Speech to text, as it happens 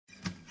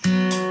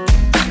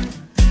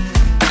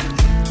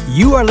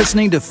You are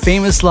listening to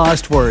Famous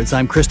Lost Words.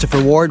 I'm Christopher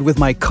Ward with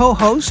my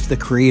co-host, the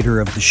creator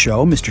of the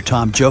show, Mr.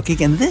 Tom Jokic,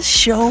 and this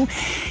show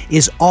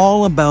is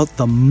all about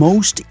the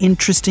most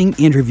interesting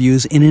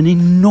interviews in an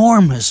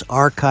enormous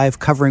archive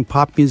covering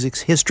pop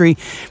music's history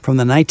from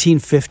the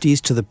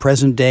 1950s to the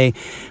present day,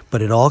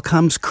 but it all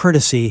comes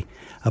courtesy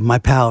of my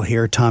pal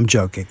here, Tom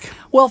Jokic.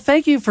 Well,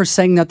 thank you for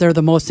saying that they're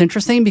the most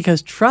interesting,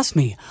 because trust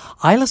me,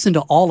 I listen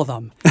to all of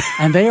them,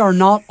 and they are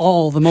not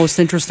all the most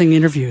interesting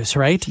interviews,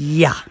 right?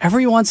 Yeah.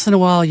 Every once in a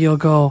while, you'll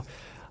go,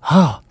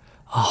 oh,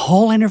 a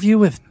whole interview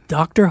with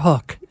Dr.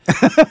 Hook.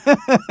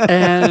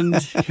 And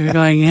you're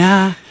going,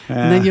 yeah.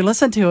 And then you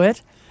listen to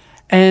it,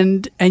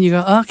 and you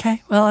go,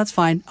 okay, well, that's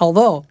fine.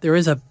 Although there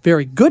is a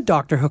very good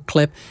Dr. Hook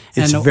clip.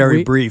 It's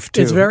very brief,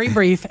 too. It's very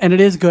brief, and it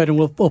is good, and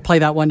we'll play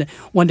that one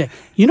day.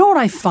 You know what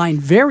I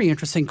find very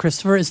interesting,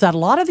 Christopher, is that a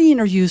lot of the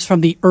interviews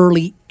from the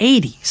early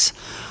 80s,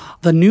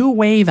 the new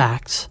wave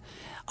acts,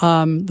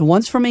 the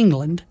ones from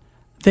England,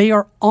 they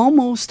are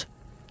almost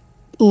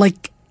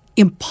like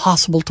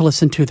impossible to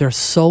listen to. They're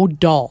so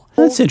dull.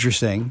 That's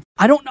interesting.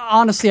 I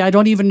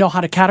don't even know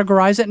how to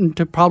categorize it, and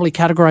to probably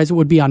categorize it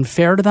would be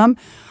unfair to them.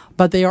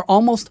 But they are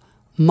almost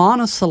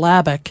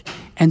monosyllabic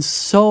and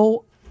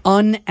so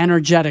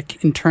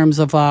unenergetic in terms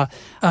of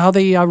how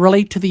they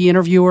relate to the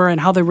interviewer and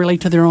how they relate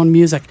to their own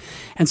music.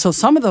 And so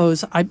some of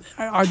those, I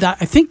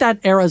think that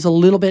era is a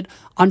little bit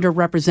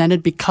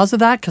underrepresented because of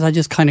that, because I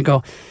just kind of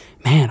go,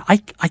 man, I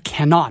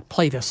cannot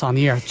play this on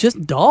the air. It's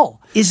just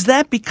dull. Is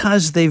that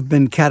because they've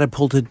been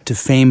catapulted to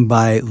fame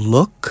by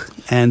look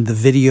and the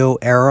video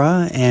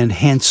era, and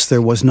hence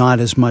there was not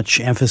as much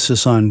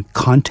emphasis on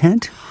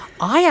content?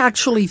 I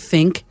actually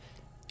think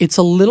it's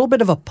a little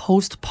bit of a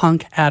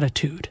post-punk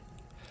attitude.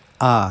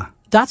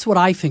 That's what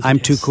I think. I'm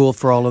too cool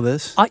for all of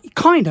this?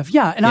 Kind of,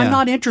 yeah. And I'm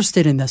not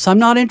interested in this. I'm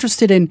not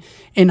interested in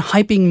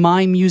hyping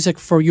my music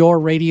for your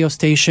radio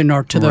station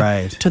or to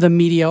the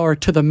media or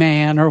to the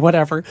man or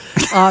whatever.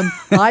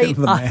 I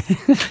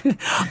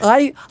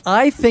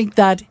think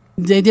that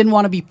they didn't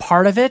want to be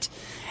part of it,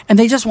 and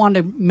they just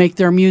wanted to make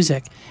their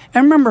music.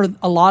 And remember,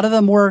 a lot of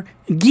them were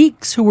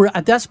geeks who were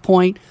at this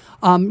point,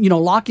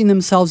 locking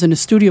themselves in a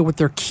studio with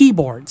their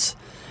keyboards,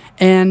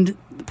 and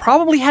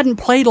probably hadn't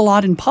played a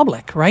lot in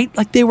public, right?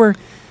 Like they were.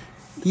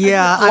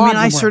 Yeah,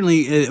 I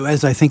certainly,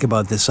 as I think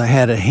about this, I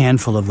had a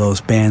handful of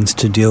those bands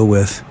to deal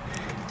with,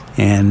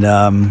 and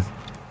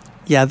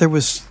there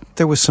was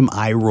some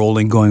eye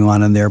rolling going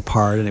on their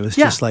part, and it was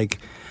just like,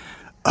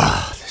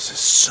 this is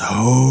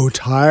so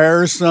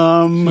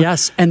tiresome.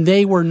 Yes, and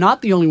they were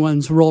not the only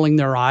ones rolling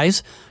their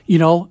eyes.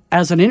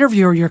 As an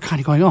interviewer, you're kind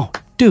of going, oh,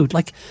 dude,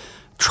 like,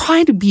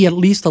 try to be at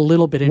least a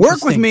little bit interesting.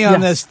 Work with me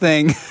on this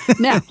thing.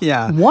 Now,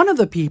 one of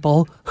the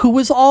people who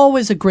was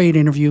always a great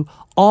interview,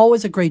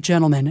 always a great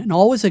gentleman, and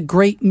always a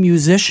great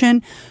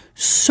musician,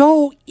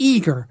 so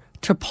eager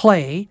to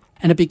play,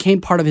 and it became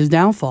part of his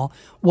downfall,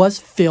 was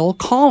Phil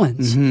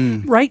Collins,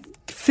 right?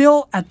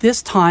 Phil, at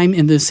this time,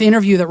 in this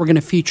interview that we're going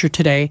to feature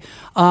today,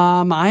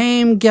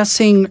 I'm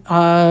guessing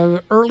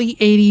early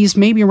 80s,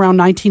 maybe around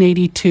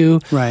 1982,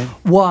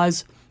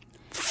 was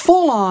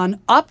full on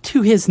up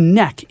to his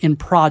neck in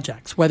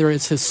projects, whether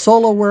it's his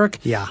solo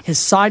work, his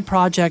side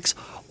projects,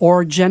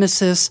 or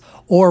Genesis,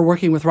 or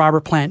working with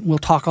Robert Plant. We'll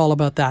talk all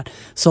about that.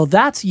 So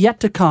that's yet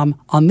to come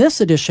on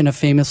this edition of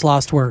Famous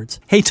Lost Words.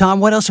 Hey,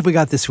 Tom, what else have we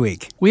got this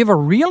week? We have a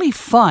really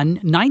fun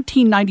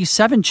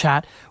 1997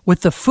 chat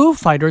with the Foo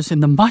Fighters in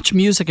the Much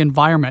Music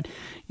environment.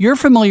 You're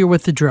familiar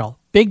with the drill.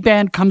 Big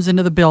band comes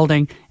into the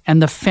building,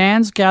 and the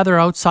fans gather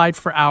outside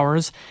for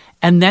hours,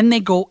 and then they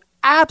go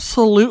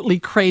absolutely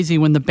crazy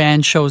when the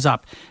band shows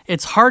up.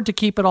 It's hard to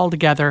keep it all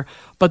together,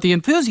 but the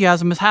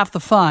enthusiasm is half the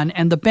fun,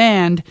 and the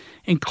band,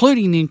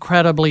 including the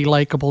incredibly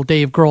likable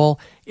Dave Grohl,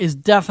 is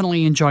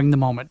definitely enjoying the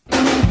moment.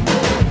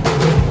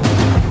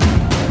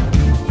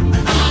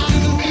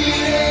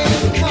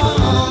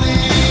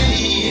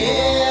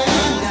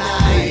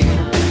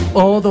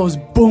 Oh, those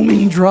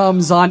booming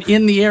drums on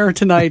In the Air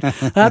Tonight.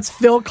 That's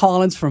Phil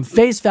Collins from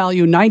Face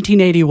Value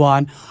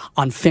 1981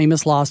 on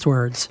Famous Lost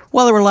Words.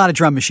 Well, there were a lot of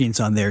drum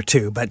machines on there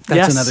too, but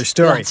that's another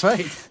story. That's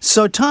right.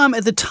 So, Tom,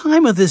 at the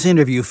time of this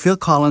interview, Phil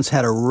Collins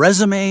had a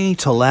resume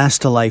to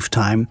last a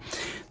lifetime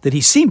that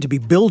he seemed to be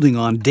building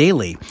on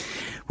daily.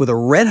 With a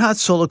red-hot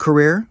solo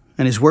career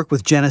and his work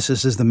with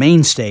Genesis as the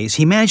mainstays,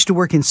 he managed to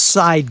work in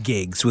side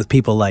gigs with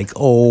people like,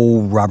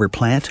 Robert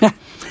Plant,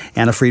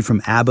 Anna Fried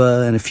from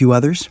ABBA, and a few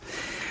others.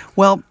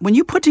 Well, when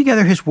you put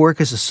together his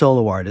work as a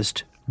solo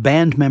artist,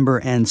 band member,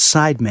 and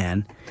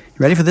sideman, you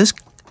ready for this?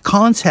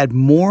 Collins had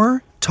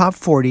more top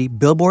 40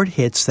 Billboard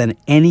hits than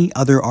any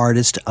other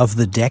artist of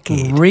the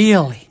decade.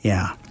 Really?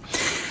 Yeah.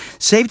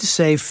 Safe to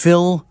say,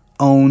 Phil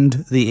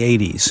owned the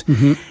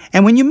 80s.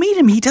 And when you meet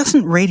him, he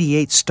doesn't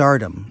radiate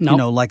stardom,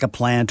 like a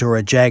Plant or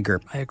a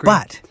Jagger. I agree.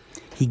 But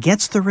he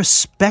gets the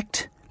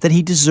respect that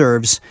he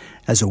deserves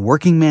as a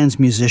working man's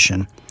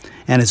musician.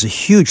 and is a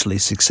hugely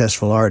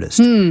successful artist.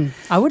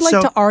 I would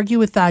like to argue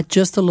with that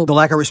just a little The bit.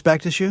 lack of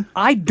respect issue?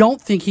 I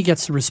don't think he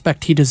gets the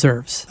respect he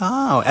deserves.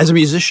 Oh, as a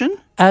musician?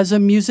 As a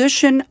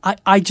musician,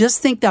 I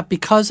just think that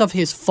because of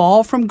his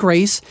fall from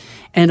grace,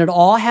 and it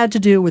all had to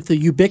do with the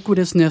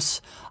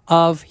ubiquitousness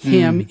of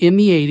him in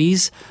the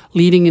 80s,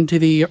 leading into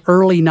the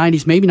early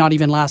 90s, maybe not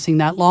even lasting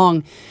that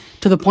long,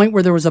 to the point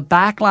where there was a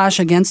backlash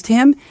against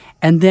him,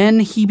 and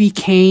then he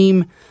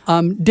became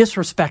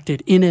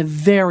disrespected in a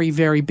very,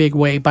 very big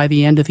way by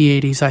the end of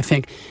the 80s, I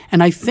think.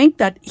 And I think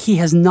that he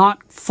has not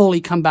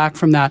fully come back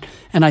from that,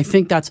 and I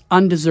think that's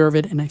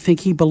undeserved, and I think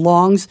he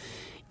belongs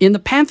in the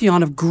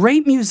pantheon of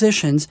great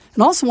musicians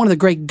and also one of the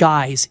great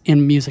guys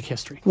in music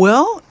history.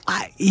 Well,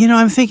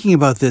 I'm thinking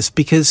about this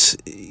because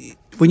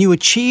when you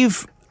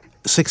achieve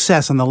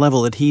success on the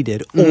level that he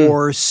did,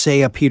 or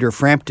say a Peter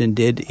Frampton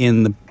did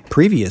in the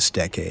previous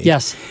decade,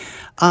 Yes.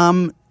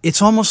 It's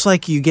almost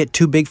like you get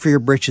too big for your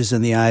britches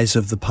in the eyes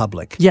of the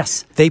public.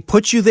 Yes. They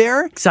put you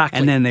there, Exactly.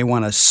 and then they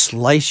want to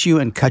slice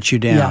you and cut you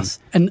down. Yes.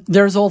 And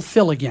there's old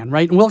Phil again,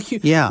 right? And we'll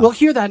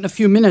hear that in a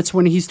few minutes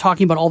when he's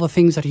talking about all the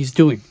things that he's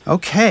doing.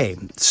 Okay,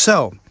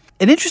 so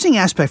an interesting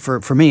aspect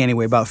for me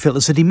anyway about Phil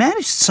is that he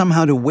managed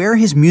somehow to wear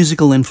his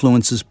musical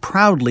influences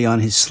proudly on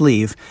his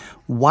sleeve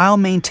while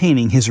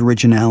maintaining his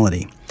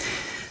originality.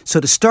 So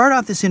to start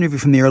off this interview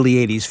from the early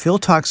 80s, Phil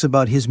talks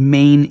about his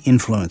main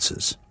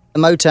influences.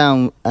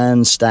 Motown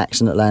and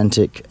Stax and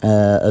Atlantic,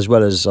 as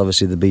well as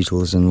obviously the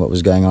Beatles and what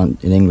was going on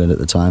in England at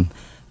the time,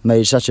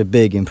 made such a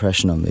big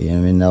impression on me. I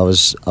mean, I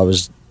was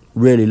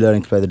really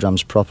learning to play the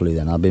drums properly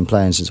then. I've been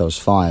playing since I was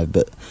 5,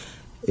 but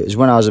it was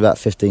when I was about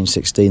 15,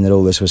 16 that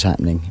all this was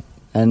happening.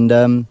 And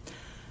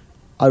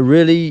I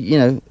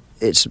really,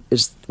 it's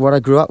what I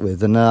grew up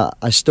with, and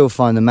I still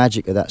find the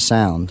magic of that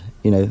sound,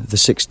 the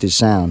 60s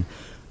sound,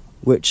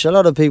 which a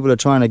lot of people are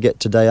trying to get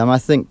today. I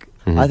think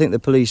the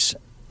Police,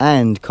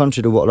 and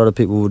contrary to what a lot of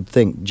people would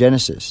think,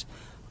 Genesis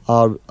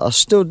are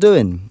still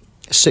doing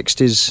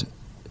 60s,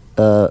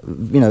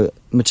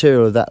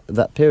 material of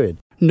that period.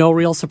 No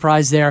real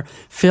surprise there.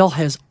 Phil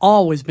has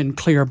always been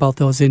clear about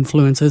those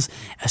influences,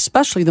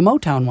 especially the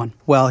Motown one.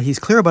 Well, he's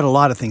clear about a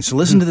lot of things, so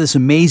listen to this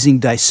amazing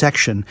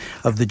dissection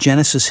of the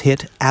Genesis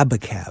hit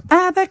Abacab.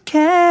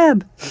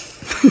 Abacab!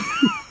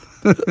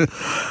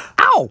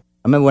 Ow!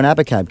 I remember when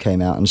Abacab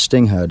came out and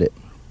Sting heard it,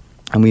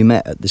 and we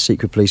met at the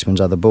Secret Policeman's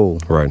Other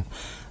Ball. Right.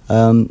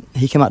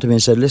 He came up to me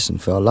and said, "Listen,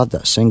 Phil, I love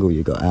that single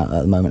you got out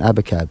at the moment,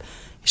 Abacab.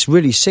 It's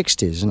really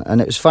 60s."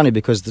 And it was funny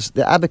because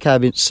the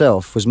Abacab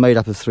itself was made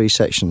up of 3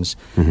 sections.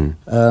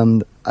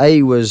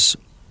 A was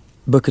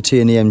Booker T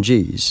and the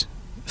MGs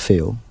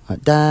feel,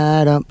 like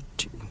da-dum,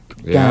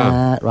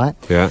 Yeah. right?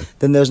 Yeah.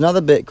 Then there was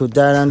another bit called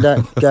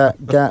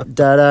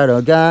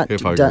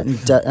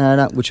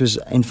da-da-da-da-da-da-da-da, which was,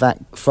 in fact,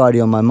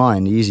 Friday on My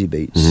Mind, the Easy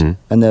Beats.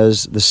 And there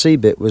was the C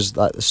bit was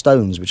like the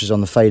Stones, which is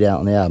on the fade out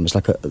on the album. It's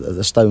like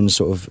the Stones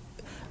sort of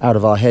out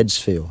of our heads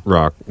feel.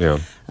 Rock, yeah.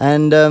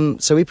 And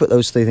so we put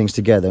those 3 things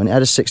together, and it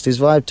had a 60s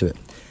vibe to it.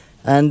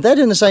 And they're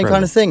doing the same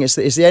kind of thing. It's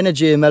the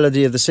energy and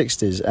melody of the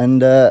 60s,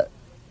 and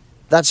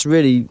that's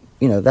really,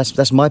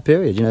 that's my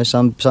period.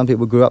 Some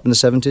people grew up in the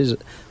 70s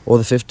or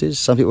the 50s.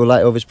 Some people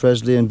like Elvis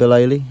Presley and Bill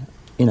Haley.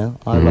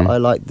 I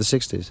like the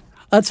 60s.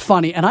 That's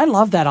funny, and I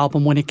love that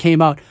album when it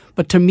came out.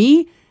 But to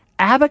me,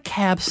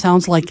 Abacab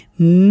sounds like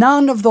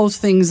none of those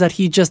things that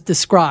he just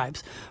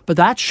describes. But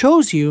that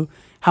shows you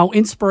how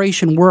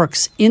inspiration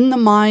works in the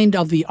mind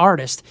of the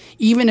artist,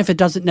 even if it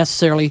doesn't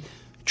necessarily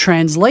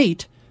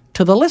translate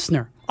to the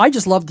listener. I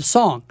just love the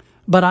song,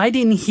 but I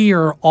didn't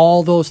hear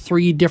all those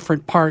 3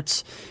 different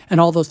parts and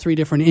all those 3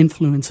 different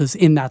influences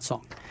in that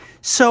song.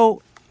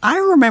 So I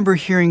remember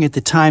hearing at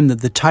the time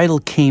that the title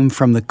came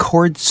from the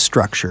chord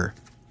structure.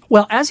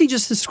 Well, as he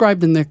just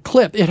described in the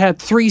clip, it had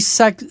 3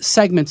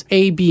 segments,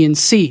 A, B, and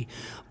C.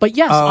 But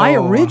yes, I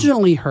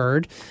originally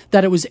heard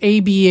that it was A,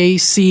 B, A,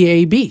 C,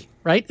 A, B.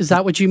 Right? Is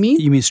that what you mean?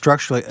 You mean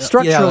structurally?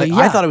 Structurally, yeah.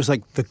 I thought it was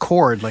like the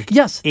chord, like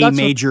yes, A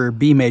major,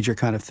 B major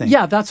kind of thing.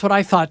 Yeah, that's what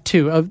I thought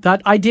too.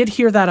 That I did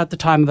hear that at the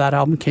time that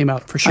album came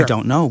out, for sure. I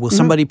don't know. Will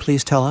somebody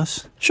please tell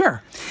us?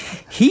 Sure.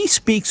 He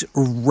speaks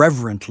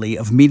reverently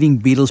of meeting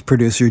Beatles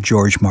producer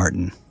George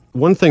Martin.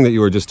 One thing that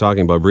you were just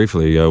talking about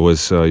briefly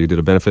was you did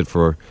a benefit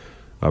for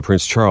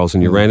Prince Charles,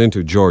 and you ran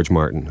into George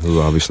Martin,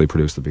 who obviously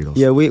produced the Beatles.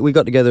 Yeah, we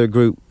got together a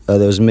group. There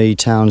was me,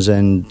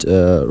 Townsend,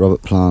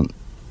 Robert Plant,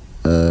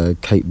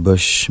 Kate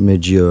Bush,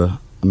 Midge Ure.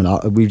 I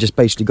mean, we just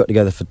basically got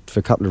together for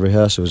a couple of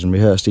rehearsals and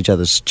rehearsed each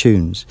other's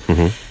tunes.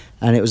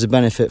 And it was a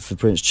benefit for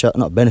Prince Charles.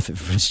 Not a benefit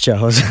for Prince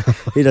Charles.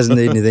 He doesn't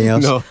need anything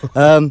else. No.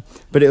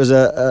 But it was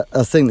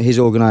a thing that he's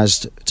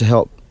organised to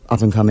help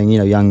up-and-coming,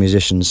 young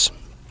musicians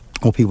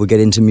or people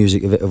get into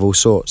music of all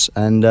sorts.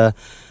 And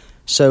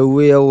so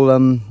we all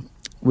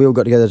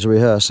got together to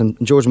rehearse. And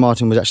George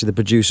Martin was actually the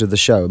producer of the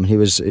show. I mean, he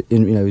was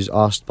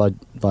asked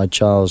by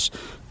Charles,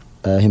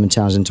 him and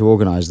Townsend, to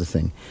organise the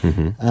thing.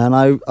 And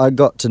I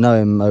got to know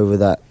him over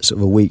that sort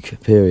of a week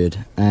period,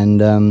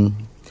 and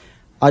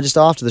I just,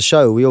 after the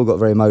show, we all got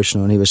very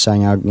emotional, and he was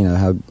saying how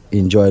he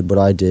enjoyed what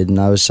I did, and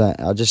I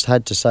just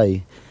had to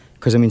say,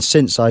 because I mean,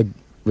 since I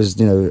was,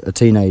 a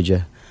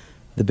teenager,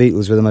 the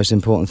Beatles were the most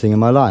important thing in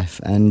my life.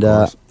 And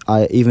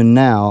even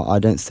now, I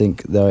don't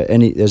think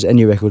there's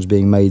any records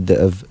being made that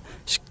have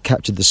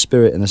captured the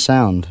spirit and the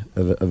sound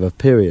of a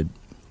period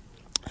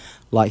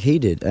like he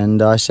did.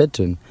 And I said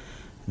to him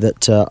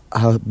that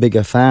how big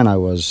a fan I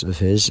was of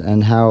his,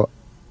 and how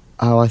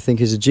I think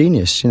he's a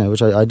genius,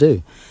 which I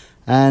do.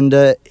 And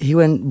he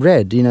went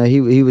red.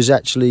 He was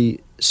actually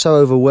so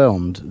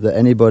overwhelmed that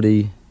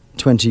anybody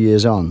 20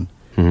 years on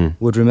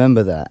would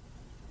remember that.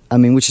 I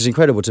mean, which is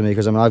incredible to me,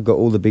 because I've got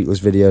all the Beatles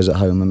videos at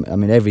home.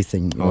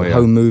 Everything,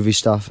 home movie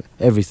stuff,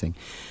 everything.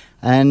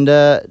 And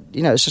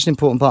it's just an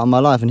important part of my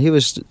life. And he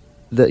was,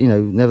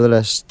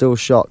 nevertheless, still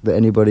shocked that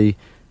anybody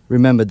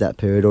remembered that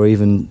period or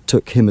even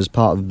took him as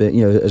part of it,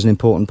 as an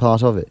important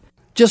part of it.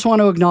 Just want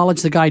to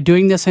acknowledge the guy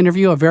doing this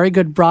interview, a very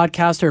good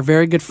broadcaster, a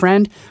very good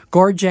friend,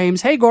 Gord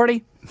James. Hey,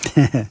 Gordy.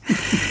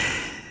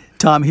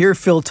 Tom, here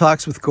Phil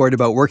talks with Gord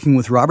about working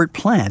with Robert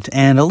Plant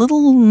and a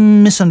little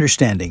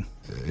misunderstanding.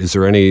 Is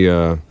there any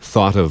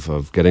thought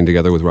of getting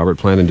together with Robert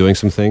Plant and doing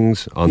some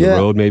things on the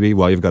road, maybe,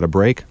 while you've got a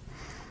break?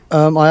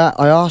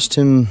 I asked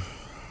him.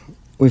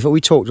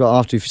 We talked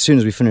as soon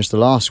as we finished the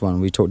last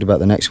one. We talked about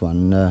the next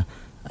one,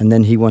 and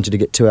then he wanted to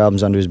get 2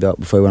 albums under his belt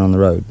before he went on the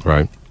road.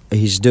 Right.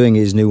 He's doing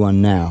his new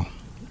one now,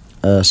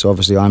 so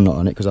obviously I'm not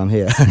on it because I'm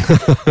here.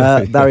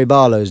 Barry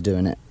Barlow's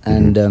doing it,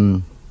 and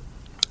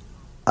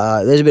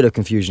there's a bit of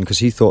confusion because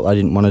he thought I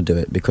didn't want to do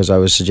it because I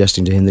was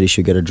suggesting to him that he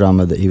should get a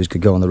drummer that he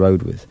could go on the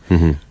road with.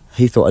 Mm-hmm.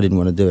 He thought I didn't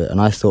want to do it,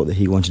 and I thought that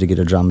he wanted to get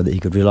a drummer that he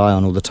could rely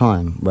on all the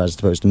time, whereas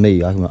opposed to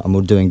me, I'm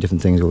all doing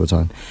different things all the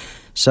time.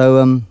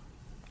 So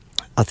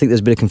I think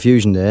there's a bit of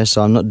confusion there,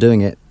 so I'm not doing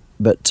it,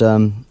 but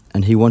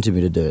and he wanted me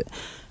to do it.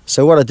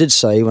 So what I did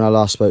say when I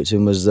last spoke to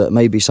him was that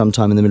maybe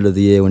sometime in the middle of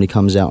the year when he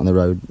comes out on the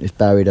road, if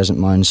Barry doesn't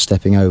mind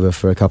stepping over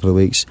for a couple of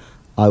weeks,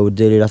 I would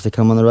dearly have to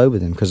come on the road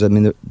with him, because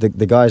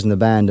the guys in the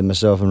band and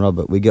myself and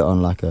Robert, we get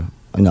on like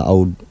an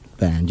old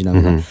band,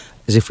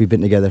 as if we've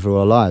been together for all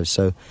our lives.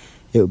 So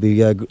it would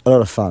be a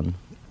lot of fun.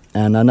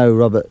 And I know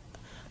Robert,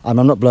 I'm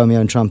not blowing my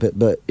own trumpet,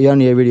 but he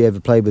only really ever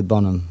played with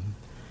Bonham.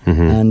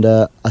 Mm-hmm. And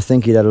I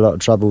think he'd had a lot of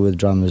trouble with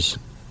drummers,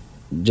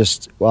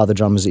 just other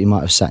drummers that he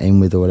might have sat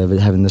in with or whatever,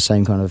 having the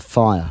same kind of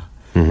fire.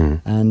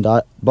 Mm-hmm. And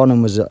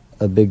Bonham was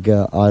a big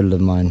idol of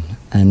mine,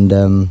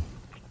 and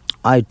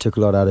I took a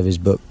lot out of his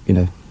book,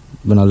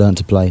 when I learned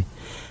to play.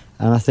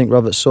 And I think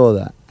Robert saw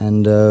that,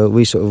 and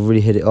we sort of really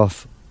hit it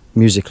off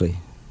musically.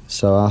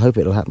 So I hope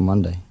it'll happen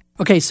one day.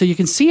 Okay, so you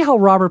can see how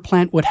Robert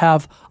Plant would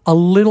have a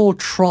little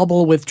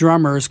trouble with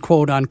drummers,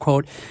 quote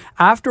unquote,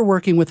 after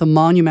working with a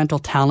monumental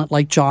talent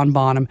like John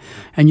Bonham.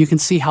 And you can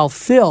see how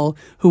Phil,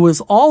 who was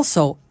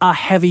also a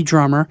heavy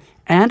drummer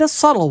and a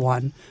subtle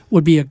one,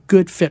 would be a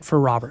good fit for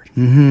Robert.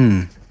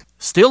 Mm-hmm.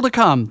 Still to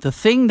come, the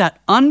thing that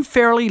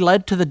unfairly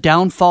led to the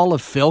downfall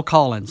of Phil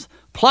Collins,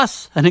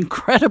 plus an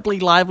incredibly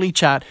lively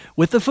chat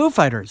with the Foo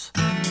Fighters.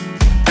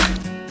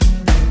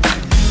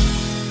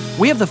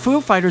 We have the Foo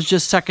Fighters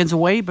just seconds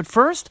away, but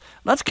first,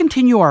 let's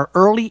continue our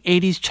early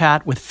 80s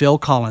chat with Phil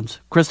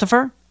Collins.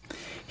 Christopher?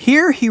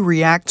 Here he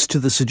reacts to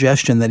the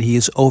suggestion that he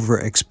is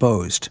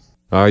overexposed.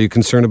 Are you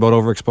concerned about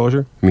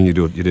overexposure? I mean,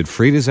 you did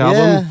Frida's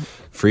album. Yeah.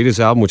 Frida's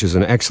album, which is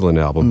an excellent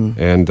album,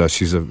 and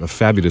she's a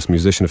fabulous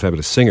musician, a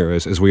fabulous singer,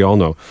 as we all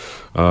know.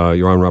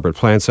 You're on Robert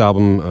Plant's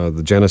album.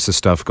 The Genesis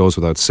stuff goes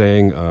without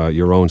saying.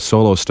 Your own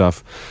solo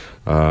stuff.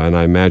 And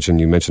I imagine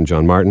you mentioned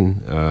John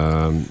Martin,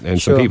 and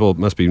Sure. some people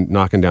must be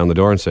knocking down the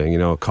door and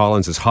saying,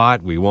 Collins is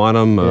hot, we want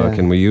him, Yeah.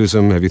 can we use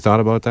him? Have you thought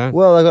about that?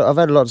 Well, I've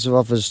had lots of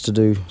offers to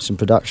do some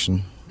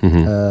production,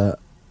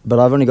 but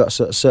I've only got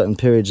certain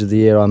periods of the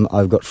year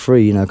I've got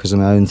free, because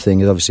my own thing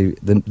is obviously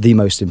the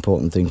most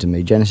important thing to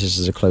me. Genesis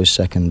is a close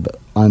second, but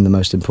I'm the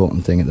most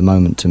important thing at the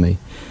moment to me.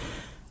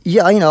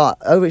 Yeah,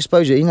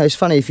 overexposure, it's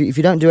funny, if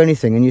you don't do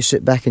anything and you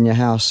sit back in your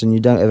house and you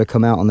don't ever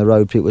come out on the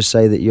road, people would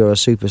say that you're a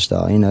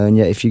superstar, and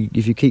yet if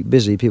you keep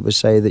busy, people would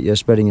say that you're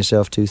spreading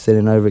yourself too thin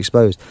and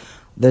overexposed.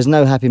 There's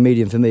no happy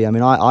medium for me. I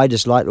mean, I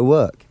just like to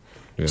work.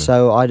 Yeah.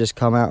 So I just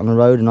come out on the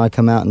road, and I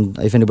come out, and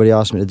if anybody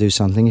asks me to do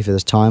something, if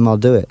there's time, I'll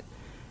do it.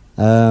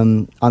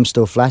 I'm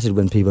still flattered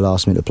when people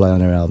ask me to play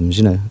on their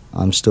albums,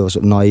 I'm still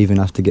sort of naive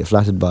enough to get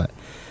flattered by it.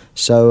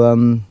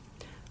 So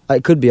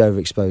it could be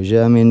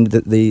overexposure. I mean,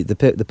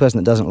 the person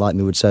that doesn't like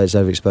me would say it's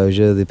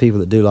overexposure. The people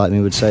that do like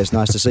me would say it's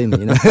nice to see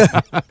me,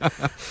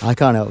 I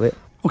can't help it.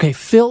 Okay,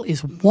 Phil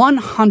is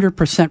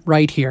 100%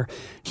 right here.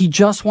 He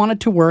just wanted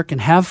to work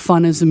and have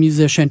fun as a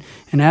musician,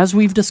 and as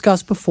we've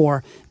discussed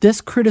before,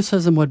 this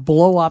criticism would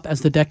blow up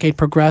as the decade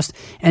progressed,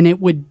 and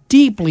it would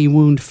deeply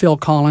wound Phil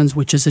Collins,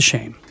 which is a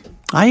shame.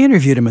 I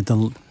interviewed him at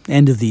the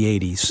end of the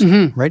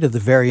 80s, right at the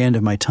very end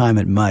of my time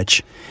at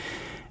Much.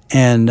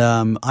 And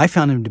I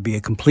found him to be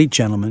a complete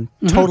gentleman,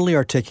 totally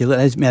articulate,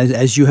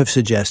 as you have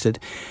suggested,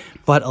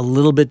 but a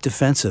little bit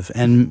defensive.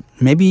 And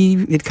maybe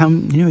it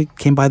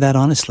came by that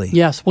honestly.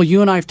 Yes. Well,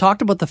 you and I have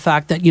talked about the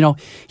fact that,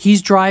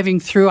 he's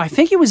driving through, I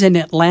think he was in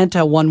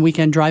Atlanta one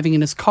weekend driving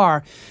in his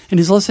car, and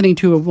he's listening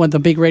to the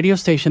big radio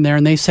station there,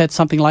 and they said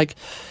something like,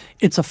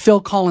 it's a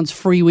Phil Collins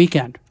free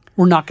weekend.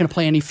 we're not going to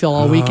play any Phil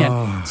all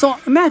weekend. So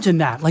imagine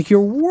that. Like, you're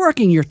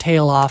working your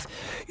tail off.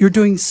 You're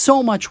doing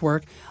so much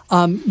work.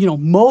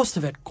 Most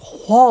of it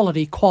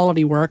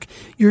quality work.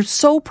 You're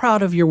so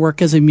proud of your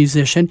work as a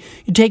musician.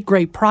 You take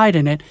great pride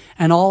in it.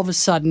 And all of a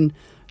sudden,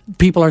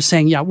 people are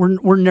saying, yeah,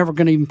 we're never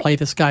going to even play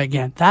this guy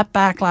again. That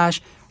backlash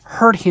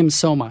hurt him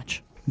so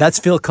much. That's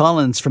Phil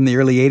Collins from the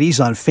early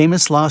 80s on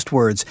Famous Lost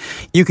Words.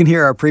 You can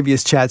hear our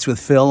previous chats with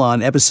Phil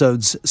on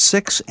episodes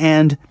 6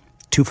 and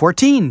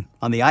 214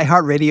 on the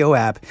iHeartRadio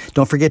app.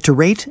 Don't forget to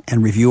rate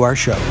and review our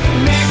show.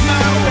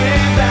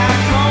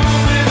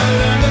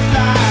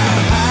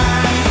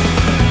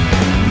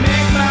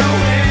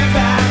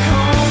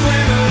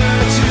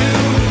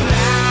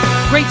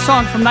 Great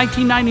song from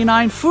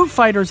 1999, Foo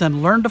Fighters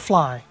and Learn to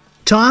Fly.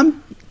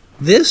 Tom,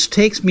 this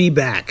takes me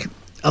back.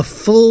 A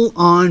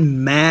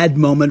full-on mad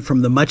moment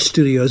from the Much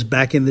Studios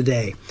back in the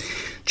day.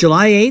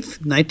 July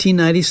 8th,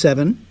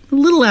 1997, a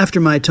little after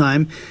my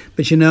time,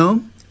 but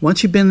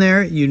once you've been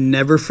there, you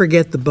never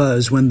forget the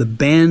buzz when the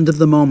band of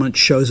the moment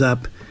shows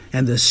up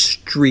and the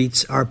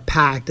streets are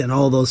packed and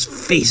all those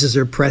faces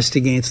are pressed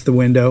against the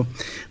window.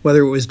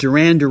 Whether it was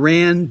Duran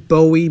Duran,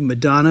 Bowie,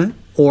 Madonna,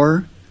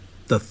 or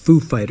the Foo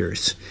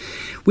Fighters.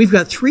 We've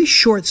got 3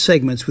 short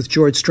segments with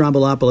George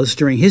Stroumboulopoulos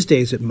during his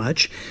days at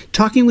Much,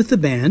 talking with the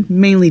band,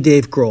 mainly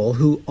Dave Grohl,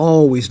 who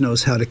always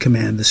knows how to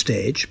command the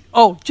stage.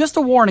 Oh, just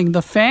a warning,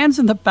 the fans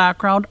in the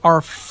background are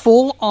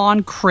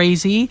full-on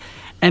crazy,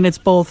 and it's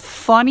both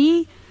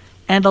funny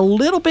and a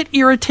little bit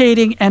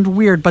irritating and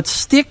weird, but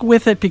stick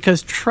with it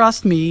because,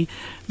 trust me,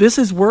 this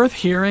is worth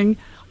hearing.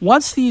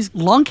 Once these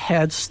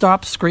lunkheads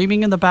stop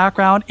screaming in the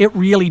background, it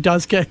really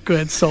does get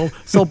good. So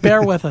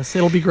bear with us.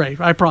 It'll be great.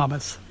 I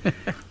promise.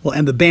 Well,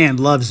 and the band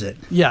loves it.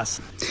 Yes.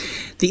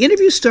 The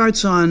interview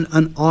starts on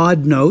an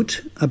odd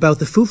note about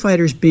the Foo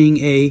Fighters being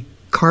a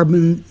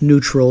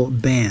carbon-neutral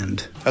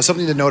band.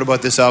 Something to note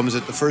about this album is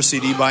that the first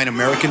CD by an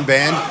American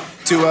band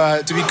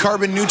to be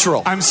carbon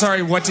neutral. I'm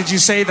sorry, what did you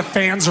say? The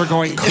fans are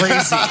going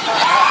crazy.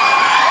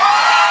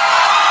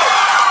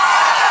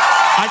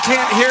 I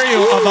can't hear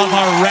you above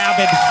our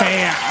rabid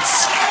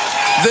fans.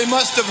 They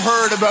must have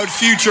heard about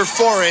Future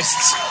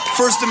Forests,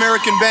 first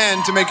American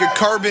band to make a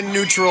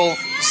carbon-neutral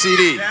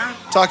CD.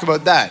 Talk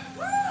about that.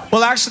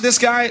 Well, actually, this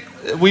guy,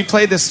 we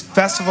played this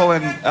festival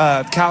in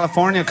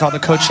California called the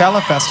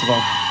Coachella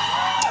Festival.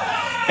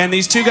 And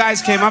these 2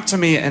 guys came up to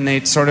me and they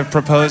sort of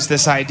proposed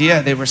this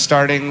idea. They were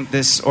starting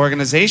this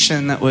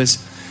organization that was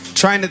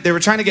trying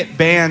to get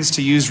bands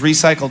to use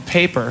recycled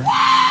paper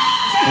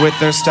with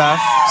their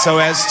stuff so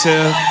as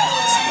to,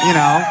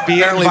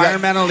 be Apparently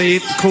environmentally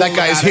cool. That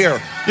guy's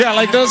here. Yeah,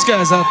 like those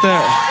guys out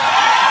there.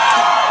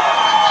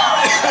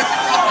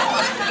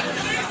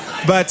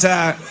 But,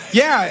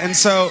 and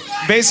so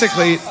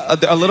basically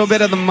a little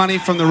bit of the money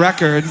from the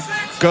record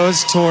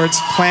goes towards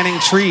planting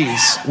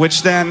trees,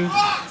 which then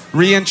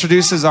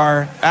reintroduces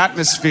our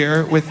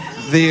atmosphere with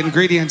the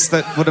ingredients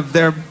that would have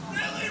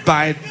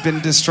thereby been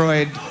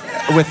destroyed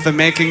with the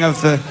making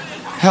of the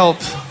Help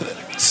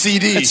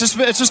CD. It's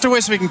just a way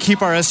so we can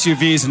keep our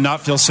SUVs and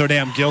not feel so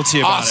damn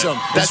guilty about Awesome.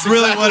 it. That's That's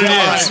really exactly what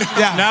it is. right.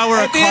 Yeah. Now we're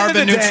At a the end of the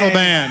carbon neutral day,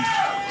 band.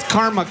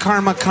 Karma,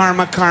 karma,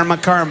 karma, karma,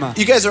 karma.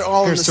 You guys are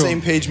all on the Here's to same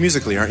 'em. page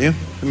musically, aren't you?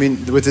 I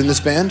mean, within this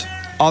band?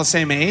 All the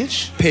same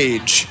age?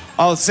 Page.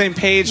 All the same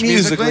page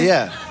musically?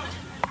 yeah.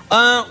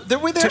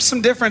 There's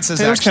some differences,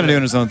 Taylor's kind of actually.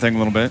 doing his own thing a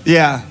little bit.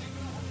 Yeah.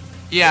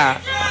 Yeah.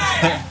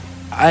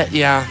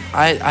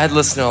 I'd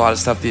listen to a lot of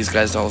stuff these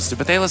guys don't listen to,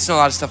 but they listen to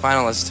a lot of stuff I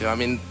don't listen to. I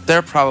mean,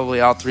 they're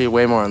probably all 3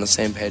 way more on the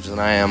same page than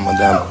I am with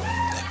them.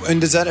 And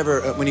does that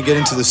ever, when you get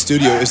into the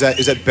studio, is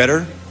that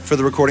better for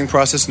the recording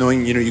process,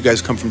 knowing you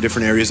guys come from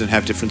different areas and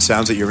have different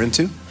sounds that you're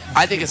into?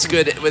 I think it's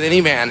good with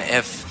any band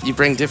if you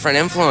bring different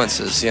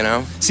influences,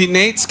 See,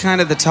 Nate's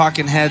kind of the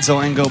talking heads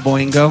Oingo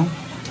Boingo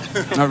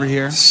over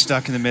here.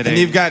 Stuck in the mid-80s. And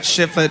you've got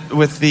Shiflett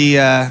with the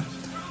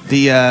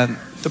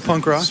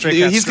punk rock? Stray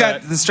Cat He's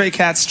strut. got the Stray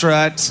Cat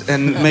strut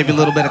and maybe a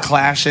little bit of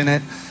Clash in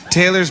it.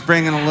 Taylor's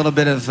bringing a little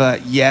bit of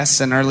Yes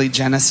and early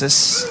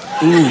Genesis.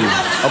 Ooh,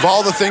 of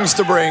all the things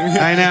to bring.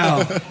 I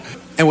know.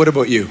 And what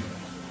about you?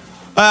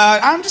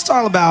 I'm just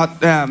all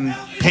about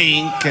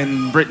Pink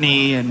and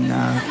Britney and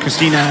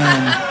Christina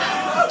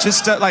and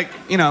just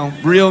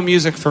real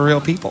music for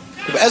real people.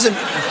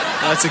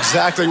 That's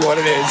exactly what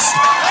it is.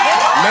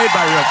 Made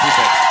by real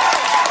people.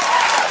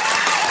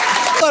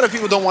 A lot of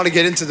people don't want to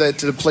get into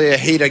to play a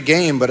hate a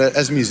game, but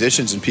as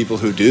musicians and people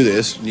who do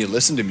this, and you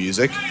listen to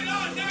music,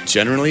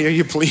 generally, are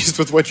you pleased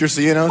with what you're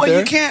seeing out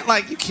there?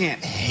 Well, you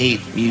can't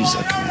hate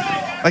music,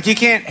 man. Like, you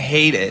can't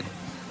hate it.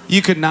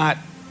 You could not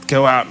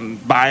go out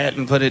and buy it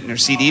and put it in your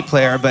CD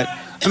player, but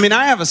I mean,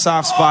 I have a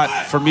soft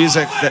spot for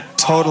music that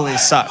totally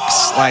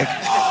sucks. Like,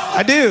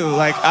 I do.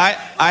 Like,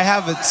 I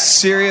have a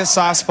serious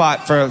soft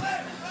spot for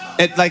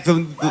it. Like,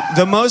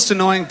 the most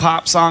annoying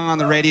pop song on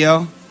the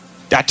radio,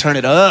 I turn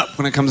it up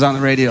when it comes on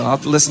the radio. I'll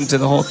listen to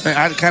the whole thing.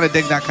 I kind of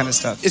dig that kind of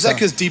stuff. Is that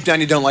because deep down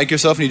you don't like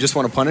yourself and you just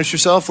want to punish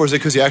yourself, or is it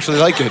because you actually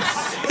like it?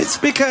 It's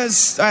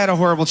because I had a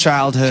horrible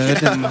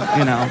childhood, and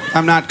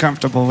I'm not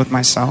comfortable with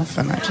myself,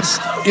 and I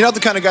just. You're not the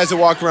kind of guys that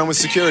walk around with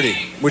security,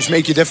 which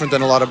make you different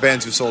than a lot of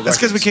bands who sold. That's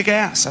because records. we kick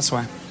ass. That's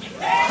why.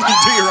 You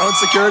do your own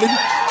security.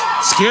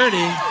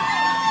 Security.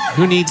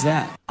 Who needs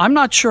that? I'm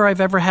not sure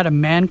I've ever had a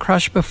man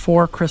crush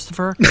before,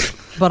 Christopher,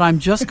 but I'm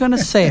just going to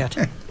say it.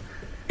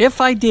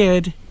 If I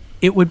did,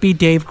 it would be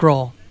Dave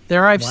Grohl.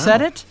 There, I've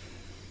said it.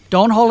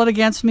 Don't hold it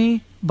against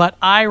me, but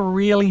I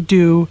really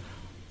do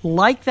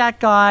like that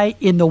guy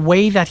in the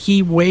way that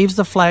he waves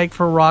the flag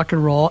for rock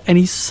and roll, and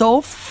he's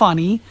so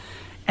funny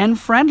and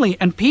friendly,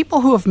 and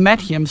people who have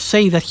met him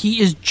say that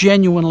he is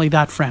genuinely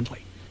that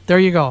friendly. There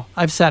you go.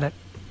 I've said it.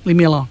 Leave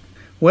me alone.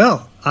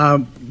 Well,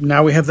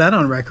 now we have that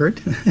on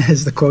record,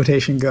 as the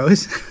quotation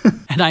goes.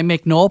 And I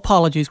make no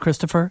apologies,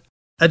 Christopher.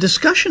 A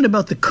discussion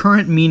about the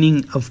current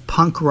meaning of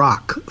punk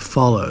rock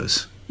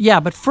follows. Yeah,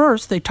 but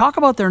first, they talk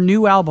about their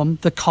new album,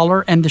 The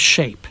Color and the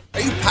Shape. Are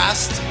you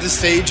past the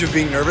stage of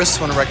being nervous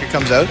when a record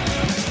comes out?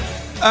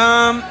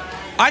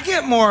 I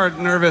get more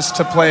nervous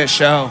to play a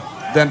show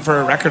than for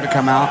a record to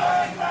come out.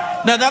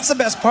 No, that's the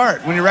best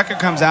part. When your record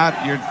comes out,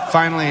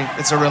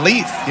 it's a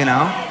relief,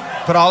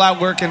 Put all that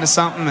work into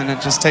something, and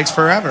it just takes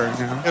forever,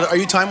 Are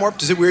you time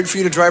warped? Is it weird for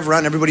you to drive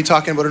around, everybody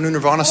talking about a new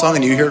Nirvana song,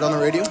 and you hear it on the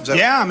radio?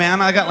 Yeah,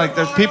 man. I got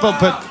there's people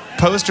put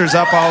posters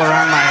up all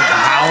around my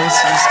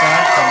house and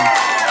stuff.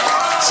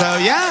 And so,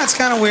 yeah, it's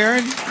kind of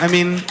weird. I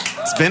mean,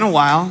 it's been a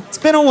while.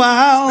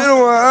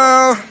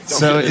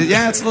 So,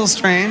 yeah, it's a little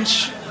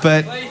strange.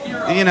 But,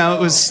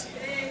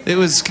 it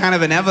was kind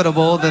of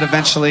inevitable that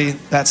eventually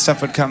that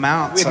stuff would come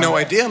out. We had no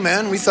idea,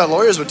 man. We thought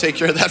lawyers would take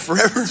care of that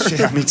forever.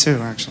 Yeah, me too,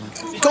 actually.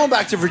 Going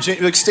back to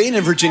Virginia, staying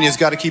in Virginia's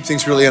got to keep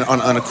things really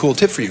on a cool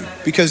tip for you,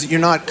 because you're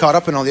not caught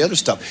up in all the other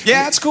stuff.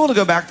 Yeah, it's cool to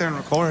go back there and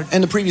record.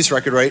 And the previous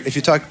record, right? If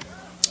you took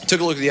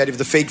a look at the idea of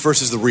the fake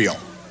versus the real.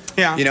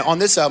 Yeah. On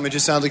this album, it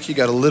just sounds like you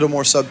got a little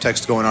more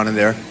subtext going on in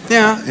there.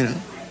 Yeah.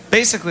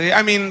 Basically,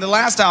 I mean, the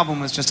last album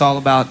was just all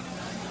about.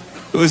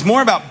 It was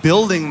more about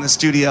building the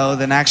studio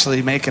than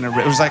actually making it.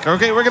 It was like,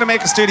 okay, we're gonna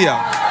make a studio.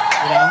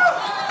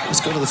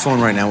 Let's go to the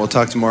phone right now. We'll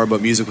talk tomorrow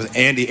about music with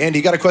Andy. Andy,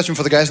 you got a question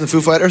for the guys in the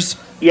Foo Fighters?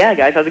 Yeah,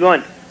 guys, how's it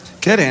going?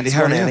 Good, Andy.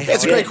 How are you?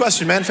 It's a great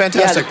question, man.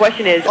 Fantastic. Yeah, the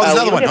question is, there's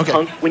another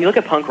one. When you look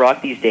at punk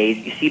rock these days,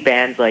 you see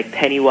bands like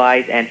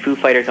Pennywise and Foo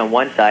Fighters on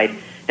one side.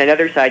 On the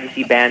other side, you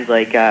see bands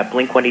like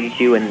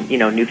Blink-182 and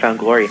New Found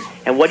Glory.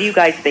 And what do you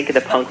guys think of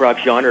the punk rock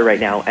genre right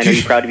now? And are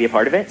you proud to be a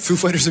part of it? Foo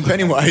Fighters and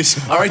Pennywise.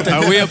 All right,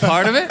 then. Are we a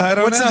part of it? I don't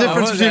know. What's the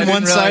difference between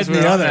one side and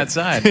the other? That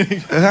side.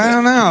 I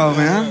don't know,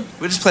 man.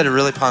 We just played a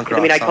really punk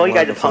rock I call you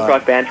guys a punk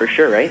rock band for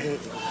sure, right?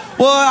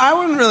 Well, I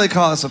wouldn't really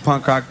call us a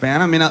punk rock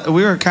band. I mean,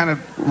 we were kind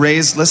of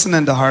raised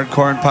listening to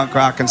hardcore and punk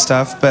rock and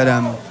stuff, but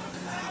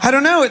I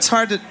don't know. It's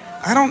hard to.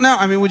 I don't know.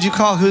 I mean, would you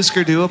call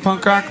Husker Du a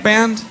punk rock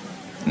band?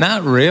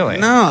 Not really.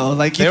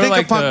 No, you think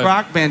like of punk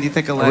rock band, you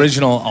think of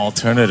original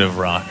alternative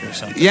rock or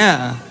something.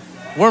 Yeah.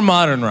 We're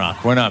modern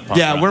rock. We're not punk rock.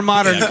 Yeah, we're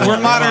modern. Yeah,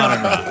 we're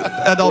modern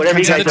adult. Whatever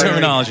you guys the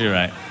terminology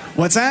right.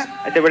 What's that?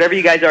 I said whatever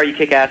you guys are, you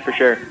kick ass for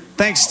sure.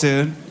 Thanks,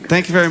 dude.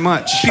 Thank you very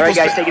much. All right,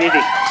 guys, take it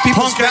easy.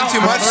 People spend too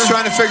much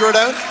trying to figure it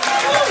out.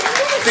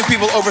 Think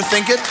people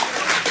overthink it?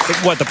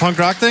 What, the punk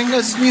rock thing?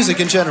 It's music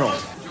in general.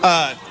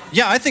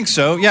 Yeah, I think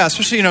so. Yeah,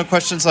 especially,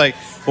 questions like,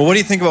 well, what do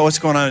you think about what's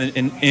going on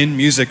in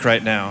music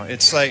right now?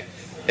 It's like,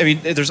 I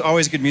mean, there's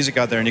always good music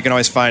out there, and you can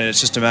always find it.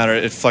 It's just a matter,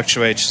 it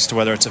fluctuates as to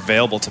whether it's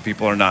available to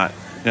people or not.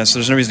 So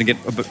there's no reason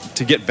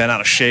to get bent out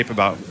of shape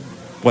about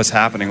what's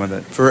happening with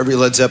it. For every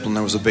Led Zeppelin,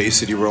 there was a Bay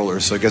City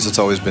Rollers, so I guess it's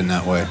always been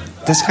that way.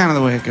 That's kind of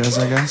the way it goes,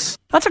 I guess.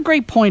 That's a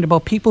great point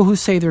about people who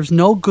say there's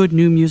no good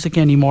new music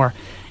anymore.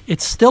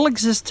 It still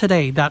exists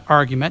today, that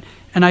argument,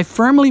 and I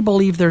firmly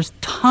believe there's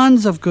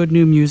tons of good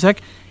new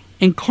music,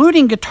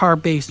 including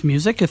guitar-based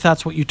music, if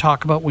that's what you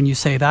talk about when you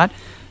say that.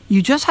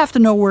 You just have to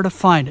know where to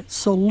find it.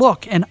 So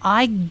look, and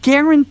I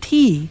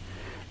guarantee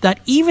that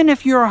even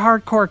if you're a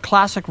hardcore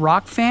classic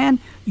rock fan,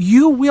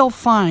 you will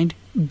find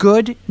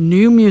good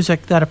new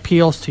music that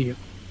appeals to you.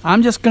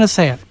 I'm just going to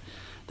say it.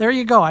 There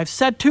you go. I've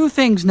said two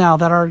things now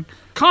that are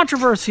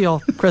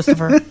controversial,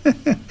 Christopher.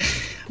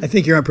 I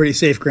think you're on pretty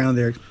safe ground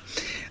there.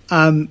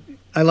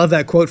 I love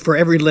that quote, for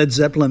every Led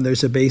Zeppelin,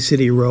 there's a Bay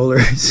City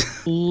Rollers.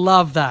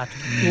 Love that.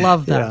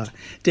 Love that. Yeah.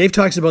 Dave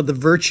talks about the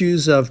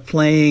virtues of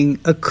playing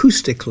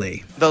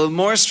acoustically. The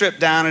more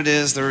stripped down it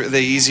is, the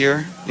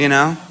easier,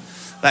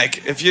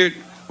 Like,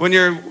 when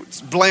you're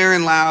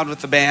blaring loud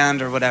with the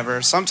band or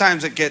whatever,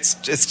 sometimes it's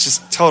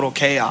just total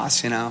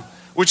chaos,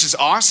 which is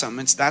awesome.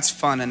 That's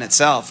fun in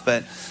itself.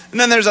 And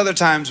then there's other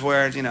times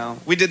where,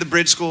 we did the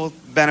Bridge School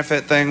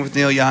benefit thing with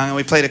Neil Young, and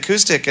we played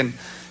acoustic, and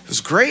it was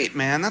great,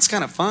 man. That's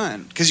kind of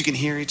fun because you can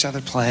hear each other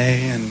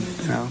play, and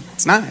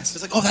it's nice.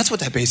 It's like, oh, that's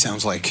what that bass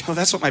sounds like. Oh,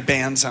 that's what my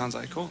band sounds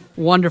like. Cool.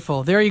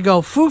 Wonderful. There you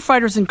go. Foo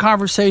Fighters in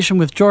conversation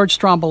with George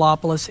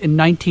Stroumboulopoulos in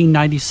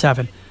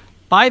 1997.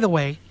 By the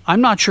way, I'm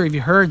not sure if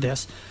you heard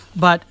this,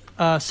 but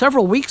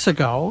several weeks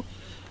ago,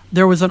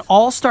 there was an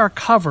all-star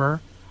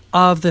cover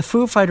of the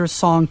Foo Fighters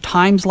song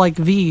Times Like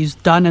These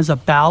done as a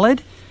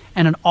ballad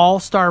and an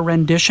all-star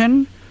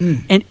rendition,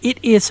 and it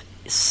is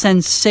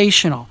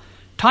sensational.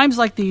 Times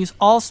Like These,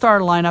 all-star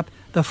lineup,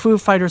 the Foo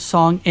Fighters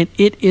song, and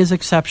it is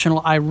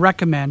exceptional. I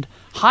recommend,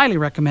 highly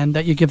recommend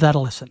that you give that a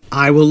listen.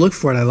 I will look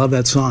for it. I love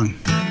that song.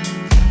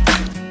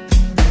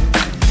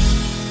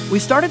 We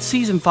started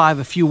Season 5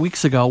 a few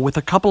weeks ago with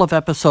a couple of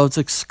episodes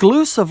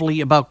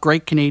exclusively about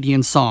great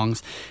Canadian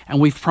songs, and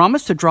we've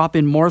promised to drop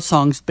in more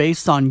songs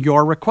based on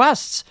your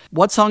requests.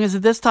 What song is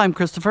it this time,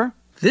 Christopher?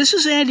 This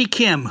is Andy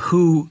Kim,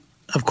 who,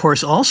 of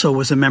course, also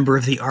was a member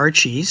of the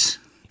Archies.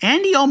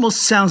 Andy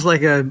almost sounds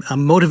like a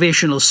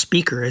motivational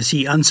speaker as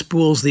he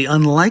unspools the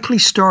unlikely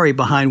story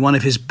behind one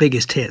of his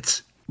biggest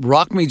hits.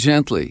 Rock Me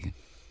Gently.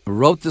 I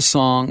wrote the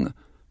song.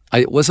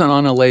 It wasn't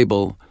on a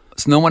label.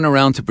 There's no one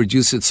around to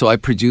produce it, so I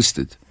produced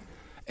it.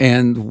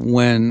 And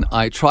when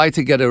I tried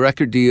to get a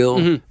record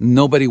deal,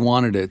 nobody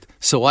wanted it.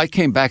 So I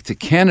came back to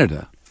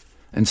Canada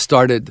and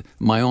started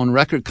my own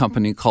record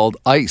company called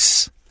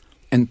ICE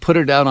and put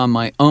it out on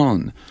my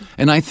own.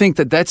 And I think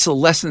that that's a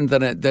lesson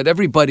that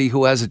everybody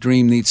who has a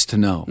dream needs to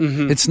know.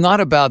 It's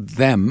not about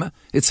them.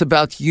 It's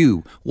about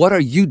you. What are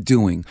you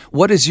doing?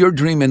 What is your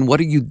dream and what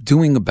are you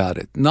doing about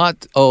it?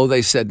 Not, oh,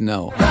 they said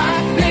no.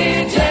 Rock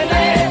me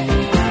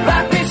gently,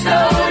 rock me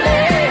slowly.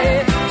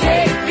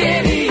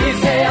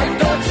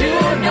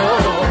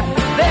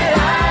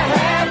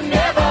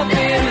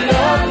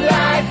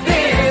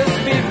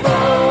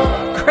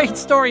 Great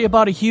story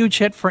about a huge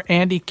hit for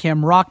Andy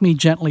Kim, Rock Me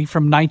Gently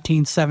from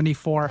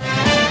 1974.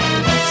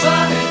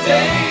 Sunny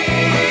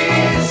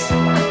days,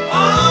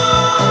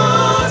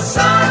 oh,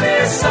 sunny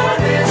days.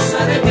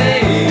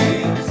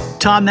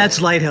 Tom,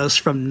 that's Lighthouse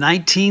from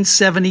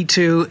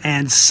 1972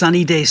 and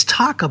Sunny Days.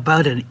 Talk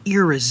about an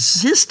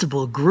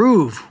irresistible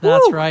groove.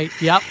 That's Woo! right,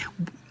 yep.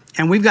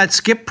 And we've got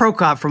Skip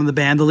Prokop from the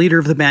band, the leader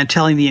of the band,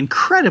 telling the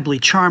incredibly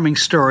charming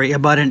story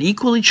about an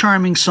equally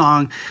charming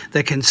song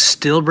that can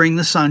still bring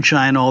the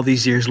sunshine all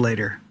these years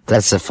later.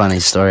 That's a funny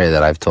story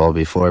that I've told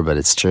before, but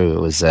it's true. It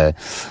was that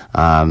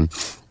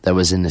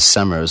was in the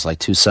summer. It was like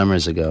 2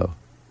 summers ago,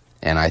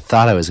 and I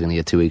thought I was going to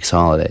get 2 weeks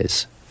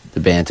holidays.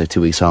 The band took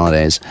 2 weeks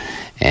holidays,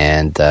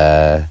 and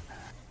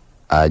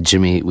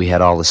Jimmy, we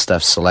had all the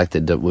stuff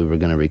selected that we were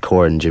going to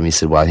record, and Jimmy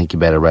said, well, I think you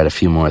better write a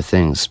few more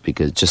things,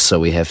 because just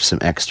so we have some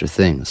extra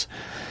things.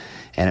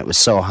 And it was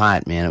so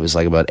hot, man. It was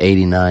like about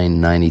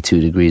 89, 92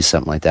 degrees,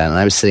 something like that. And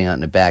I was sitting out in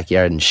the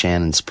backyard in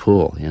Shannon's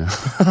pool, you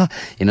know.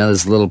 You know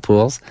those little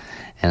pools?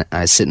 And I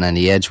was sitting on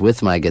the edge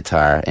with my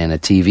guitar and a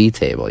TV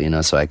table, you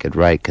know, so I could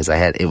write, because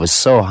it was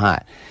so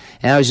hot.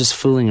 And I was just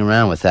fooling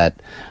around with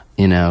that,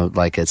 you know,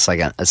 like it's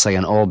like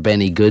an old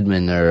Benny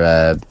Goodman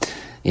or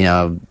you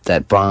know,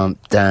 that bomb,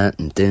 dun,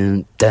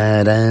 dun,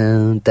 dun,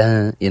 dun,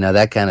 dun, you know,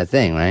 that kind of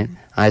thing, right?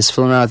 I was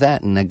fooling around with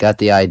that, and I got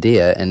the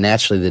idea, and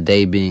naturally the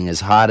day being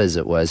as hot as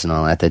it was and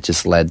all that, that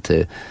just led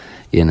to,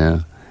 you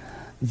know,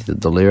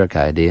 the lyric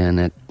idea, and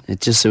that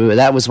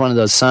was one of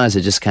those songs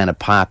that just kind of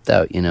popped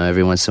out, you know,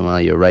 every once in a while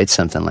you write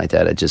something like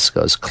that, it just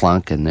goes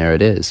clunk, and there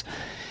it is.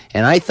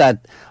 And I thought,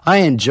 I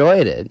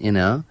enjoyed it, you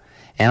know,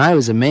 and I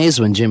was amazed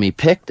when Jimmy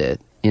picked it,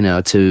 you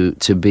know, to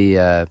be,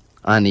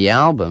 on the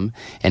album,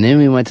 and then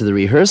we went to the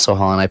rehearsal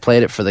hall and I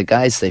played it for the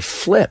guys. They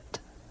flipped.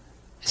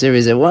 So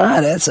he said,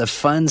 wow, that's a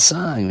fun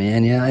song,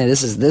 man. Yeah,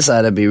 this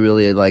ought to be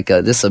really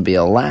this will be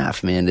a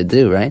laugh, man, to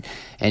do, right?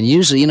 And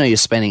usually, you know, you're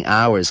spending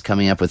hours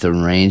coming up with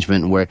an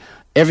arrangement where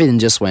everything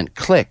just went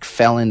click,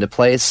 fell into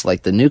place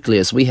like the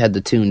Nucleus. We had the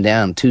tune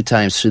down 2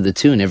 times through the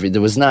tune.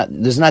 There's not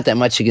that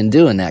much you can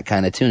do in that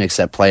kind of tune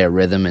except play a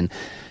rhythm and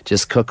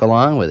just cook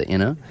along with it, you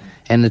know?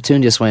 And the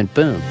tune just went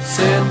boom.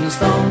 Sitting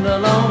stoned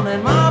alone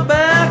in my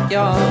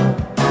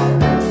backyard,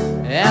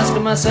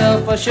 asking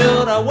myself, why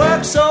should I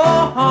work so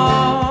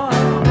hard?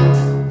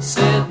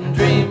 Sit and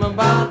dream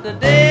about the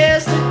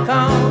days to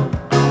come,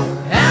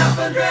 half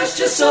undressed,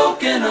 just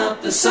soaking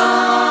up the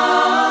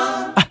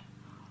sun.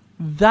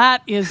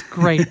 That is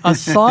great. A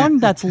song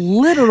that's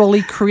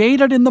literally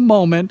created in the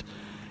moment.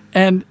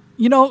 And,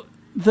 you know,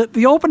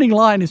 the opening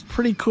line is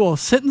pretty cool.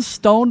 Sitting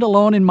stoned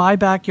alone in my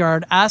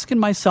backyard, asking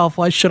myself,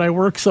 why should I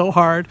work so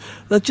hard?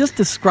 That just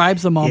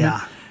describes the moment.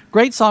 Yeah.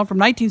 Great song from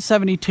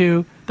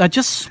 1972 that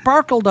just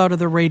sparkled out of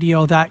the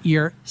radio that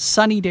year,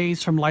 Sunny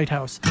Days from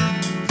Lighthouse.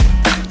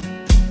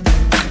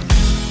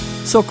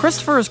 So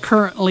Christopher is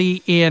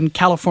currently in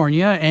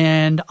California,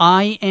 and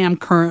I am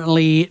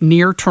currently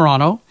near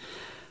Toronto.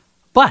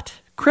 But,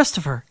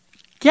 Christopher,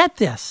 get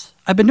this.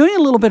 I've been doing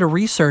a little bit of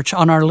research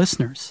on our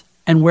listeners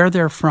and where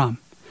they're from.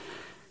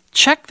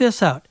 Check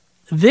this out.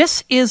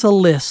 This is a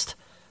list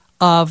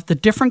of the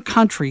different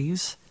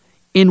countries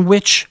in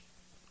which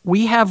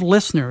we have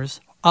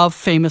listeners of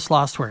Famous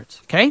Lost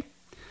Words, okay?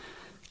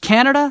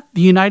 Canada,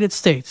 the United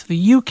States,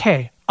 the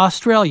UK,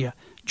 Australia,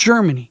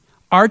 Germany,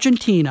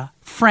 Argentina,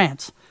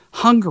 France,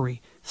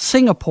 Hungary,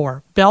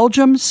 Singapore,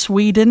 Belgium,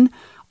 Sweden,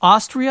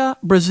 Austria,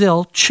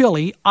 Brazil,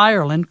 Chile,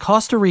 Ireland,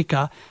 Costa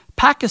Rica,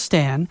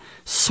 Pakistan,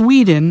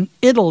 Sweden,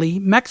 Italy,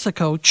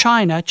 Mexico,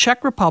 China,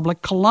 Czech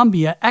Republic,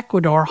 Colombia,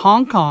 Ecuador,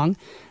 Hong Kong,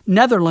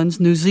 Netherlands,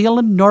 New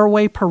Zealand,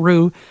 Norway,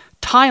 Peru,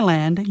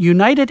 Thailand,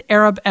 United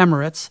Arab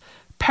Emirates,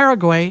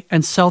 Paraguay,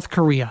 and South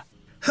Korea.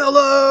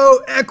 Hello,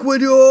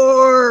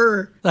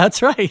 Ecuador!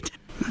 That's right.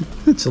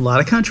 It's a lot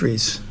of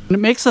countries. And it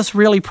makes us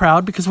really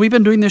proud because we've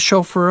been doing this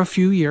show for a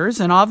few years.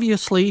 And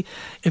obviously,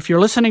 if you're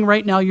listening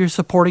right now, you're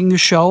supporting the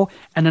show.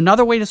 And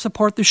another way to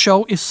support the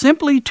show is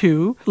simply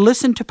to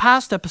listen to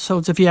past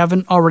episodes if you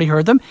haven't already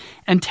heard them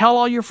and tell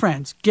all your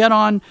friends. Get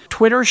on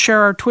Twitter,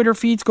 share our Twitter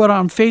feeds, go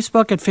on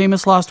Facebook at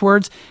Famous Lost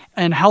Words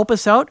and help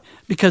us out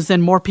because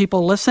then more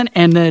people listen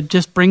and it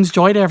just brings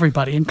joy to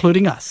everybody,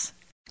 including us.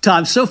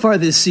 Tom, so far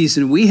this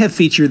season, we have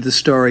featured the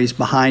stories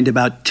behind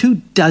about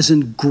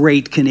 24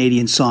 great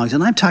Canadian songs.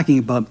 And I'm talking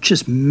about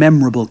just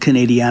memorable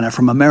Canadiana,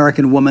 from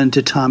American Woman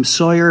to Tom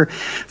Sawyer,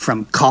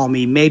 from Call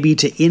Me Maybe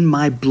to In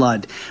My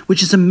Blood,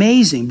 which is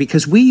amazing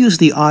because we use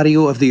the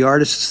audio of the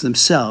artists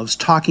themselves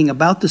talking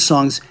about the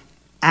songs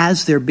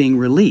as they're being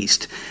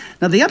released.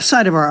 Now, the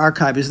upside of our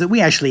archive is that we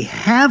actually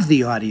have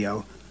the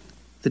audio.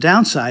 The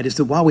downside is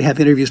that while we have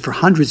interviews for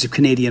hundreds of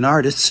Canadian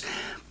artists,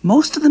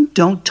 most of them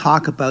don't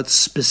talk about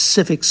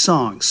specific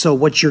songs. So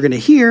what you're going to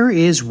hear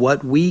is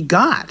what we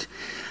got.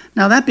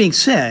 Now, that being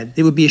said,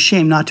 it would be a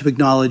shame not to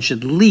acknowledge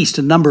at least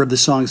a number of the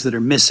songs that are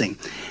missing.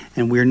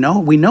 And we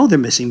know they're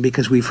missing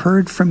because we've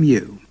heard from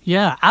you.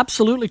 Yeah,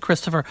 absolutely,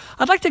 Christopher.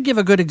 I'd like to give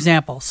a good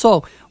example.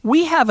 So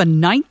we have a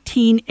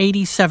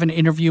 1987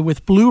 interview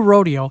with Blue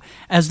Rodeo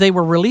as they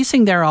were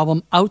releasing their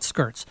album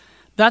Outskirts.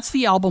 That's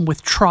the album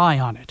with Try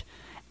on it.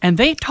 And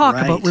they talk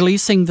about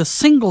releasing the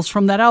singles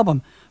from that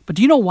album. But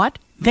do you know what?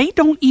 They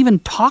don't even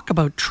talk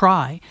about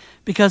Try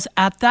because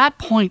at that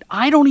point,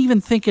 I don't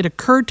even think it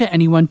occurred to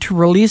anyone to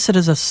release it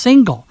as a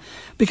single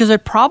because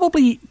it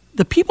probably,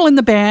 the people in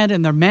the band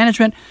and their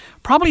management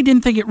probably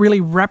didn't think it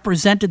really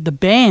represented the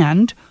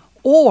band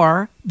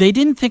or they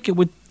didn't think it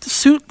would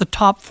suit the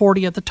top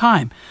 40 at the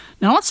time.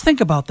 Now let's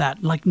think about that.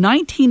 Like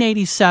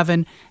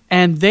 1987,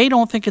 and they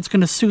don't think it's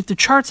going to suit the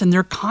charts, and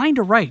they're kind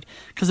of right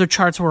because their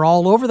charts were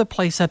all over the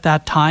place at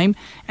that time.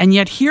 And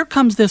yet here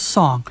comes this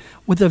song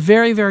with a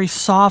very, very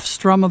soft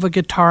strum of a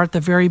guitar at the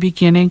very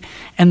beginning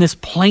and this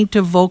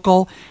plaintive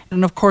vocal.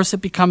 And of course, it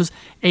becomes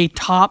a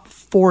top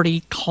 40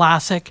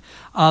 classic,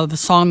 the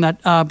song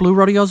that Blue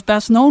Rodeo is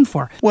best known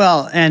for.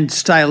 Well, and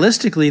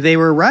stylistically, they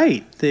were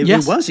right.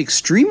 It was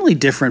extremely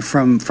different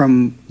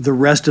from the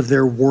rest of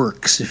their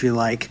works, if you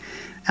like.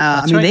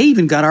 They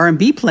even got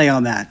R&B play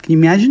on that. Can you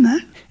imagine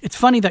that? It's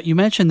funny that you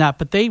mentioned that,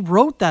 but they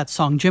wrote that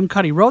song, Jim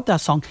Cuddy wrote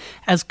that song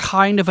as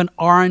kind of an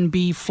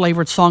R&B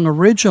flavored song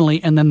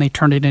originally, and then they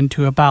turned it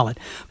into a ballad.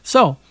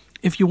 So,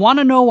 if you want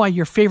to know why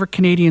your favorite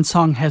Canadian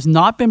song has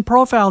not been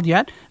profiled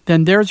yet,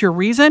 then there's your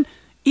reason.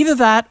 Either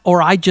that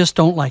or I just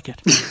don't like it.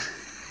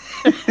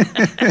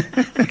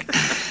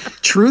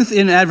 Truth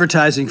in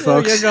advertising,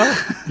 folks. There you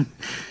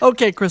go.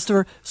 Okay,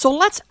 Christopher. So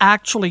let's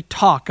actually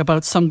talk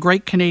about some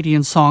great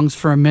Canadian songs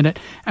for a minute,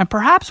 and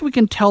perhaps we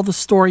can tell the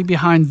story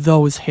behind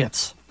those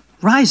hits.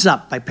 Rise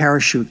Up by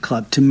Parachute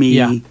Club, to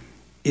me,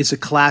 is a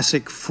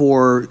classic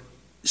for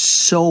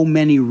so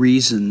many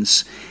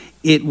reasons.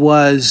 It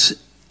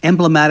was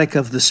emblematic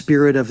of the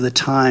spirit of the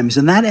times,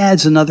 and that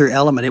adds another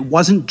element. It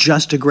wasn't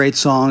just a great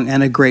song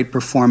and a great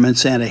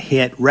performance and a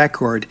hit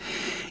record.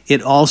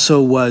 It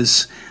also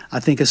was, I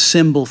think, a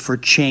symbol for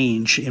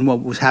change in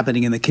what was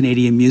happening in the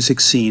Canadian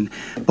music scene,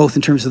 both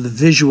in terms of the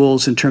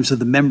visuals, in terms of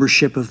the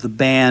membership of the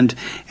band,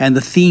 and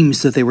the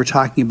themes that they were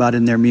talking about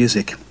in their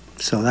music.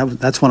 So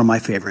that's one of my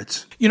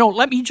favorites. You know,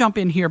 let me jump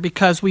in here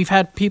because we've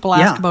had people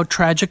ask about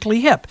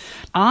Tragically Hip.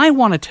 I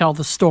want to tell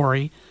the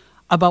story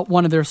about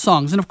one of their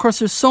songs. And of course,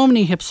 there's so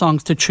many hip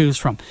songs to choose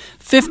from.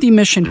 50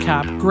 Mission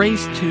Cap,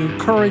 Grace 2,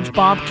 Courage,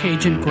 Bob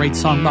Cajun, great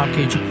song, Bob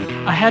Cajun,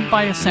 Ahead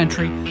by a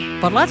Century.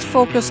 But let's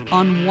focus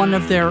on one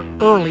of their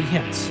early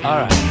hits. All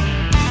right.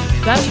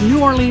 That's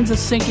New Orleans is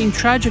Sinking,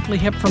 Tragically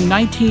Hip from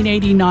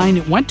 1989.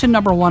 It went to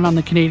 #1 on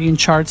the Canadian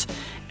charts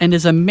and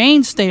is a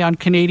mainstay on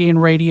Canadian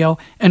radio.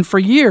 And for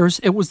years,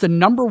 it was the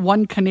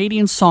 #1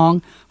 Canadian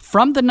song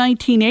from the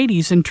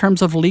 1980s in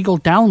terms of legal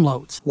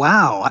downloads.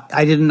 Wow,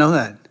 I didn't know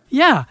that.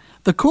 Yeah.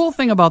 The cool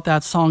thing about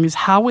that song is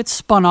how it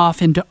spun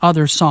off into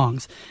other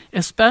songs,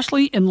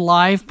 especially in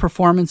live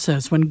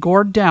performances when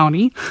Gord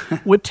Downie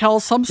would tell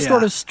some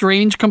sort of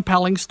strange,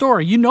 compelling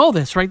story. You know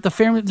this, right?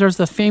 There's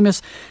the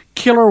famous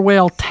killer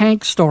whale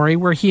tank story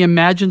where he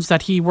imagines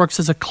that he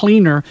works as a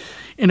cleaner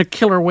in a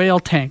killer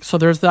whale tank. So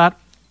there's that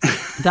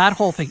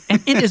whole thing.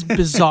 And it is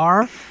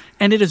bizarre.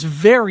 And it is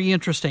very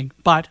interesting,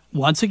 but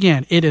once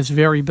again, it is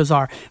very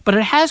bizarre. But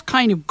it has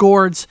kind of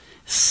Gord's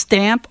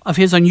stamp of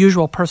his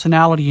unusual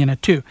personality in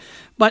it too.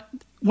 But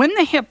when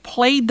the Hip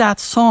played that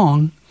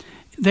song,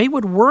 they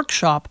would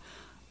workshop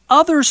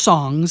other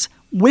songs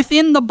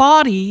within the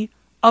body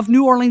of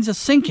New Orleans is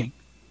Sinking,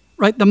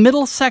 right? The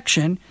middle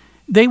section,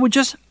 they would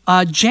just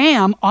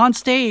jam on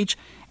stage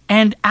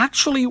and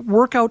actually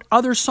work out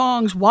other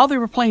songs while they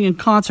were playing in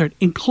concert,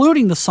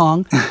 including the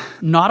song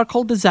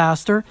Nautical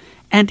Disaster,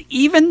 and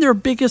even their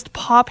biggest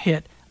pop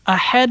hit,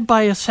 Ahead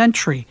by a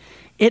Century.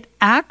 It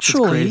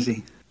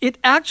actually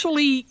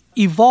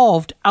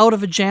evolved out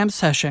of a jam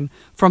session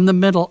from the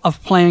middle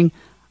of playing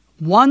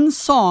one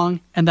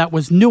song, and that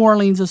was New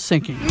Orleans is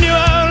Sinking. New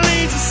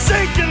Orleans is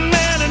sinking,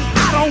 man, and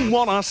I I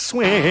wanna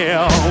swim.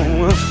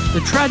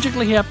 The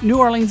Tragically Hip New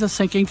Orleans is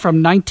Sinking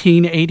from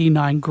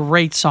 1989.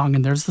 Great song,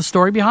 and there's the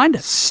story behind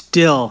it.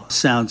 Still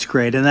sounds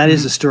great, and that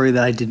is a story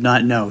that I did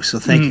not know, so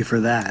thank you for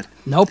that.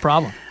 No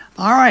problem.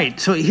 All right,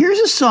 so here's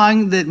a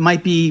song that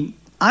might be,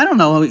 I don't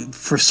know,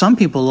 for some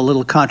people a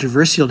little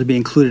controversial to be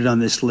included on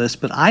this list,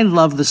 but I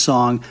love the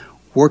song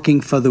Working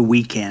for the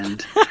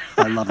Weekend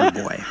by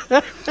Loverboy.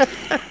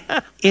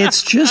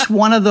 It's just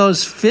one of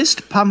those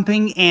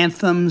fist-pumping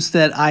anthems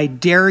that I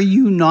dare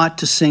you not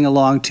to sing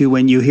along to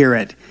when you hear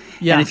it.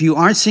 Yeah. And if you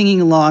aren't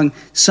singing along,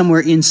 somewhere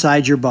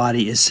inside your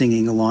body is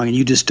singing along, and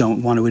you just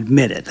don't want to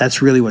admit it.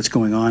 That's really what's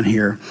going on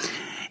here.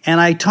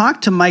 And I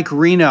talked to Mike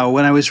Reno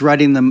when I was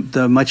writing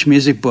the Much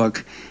Music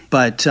book,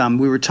 but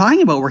we were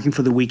talking about Working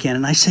for the Weekend,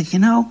 and I said, you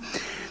know,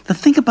 the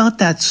thing about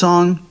that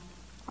song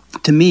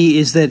to me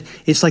is that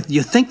it's like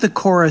you think the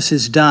chorus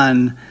is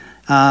done,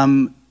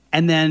 and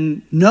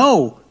then,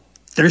 no,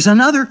 there's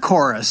another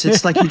chorus.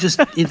 It's like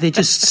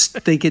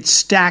they get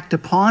stacked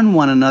upon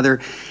one another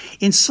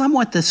in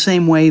somewhat the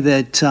same way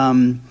that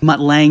Mutt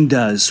Lange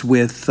does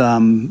with,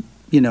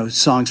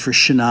 songs for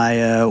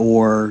Shania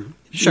or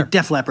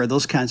Def Leppard,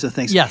 those kinds of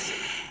things. Yes.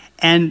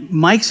 And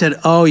Mike said,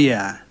 oh,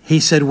 yeah. He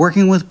said,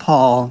 working with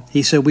Paul,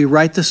 he said, we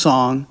write the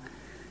song.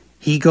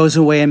 He goes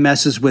away and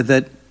messes with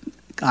it.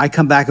 I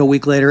come back a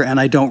week later and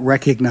I don't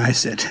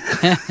recognize it.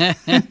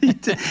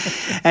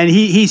 And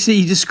he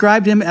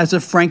described him as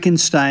a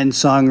Frankenstein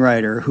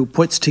songwriter who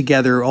puts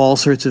together all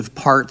sorts of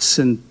parts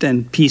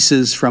and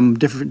pieces from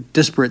different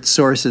disparate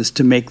sources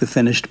to make the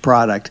finished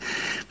product.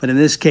 But in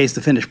this case,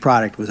 the finished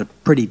product was a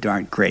pretty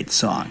darn great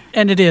song.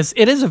 And it is.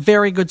 It is a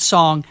very good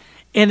song.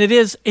 And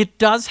it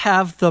does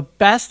have the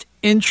best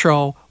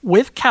intro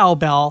with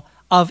cowbell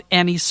of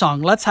any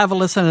song. Let's have a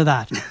listen to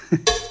that.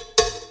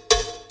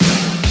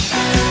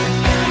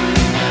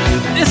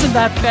 Isn't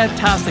that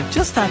fantastic?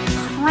 Just that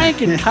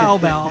cranking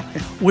cowbell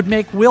would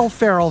make Will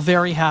Ferrell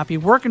very happy.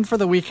 Working for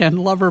the Weekend,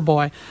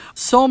 Loverboy.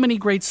 So many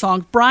great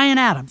songs. Bryan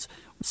Adams,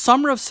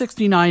 Summer of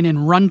 '69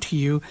 and Run to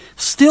You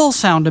still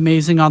sound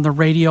amazing on the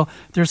radio.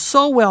 They're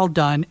so well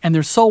done and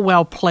they're so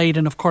well played.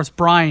 And of course,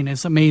 Bryan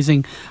is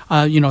amazing,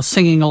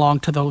 singing along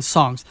to those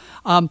songs.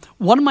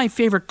 One of my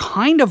favorite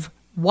kind of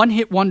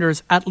one-hit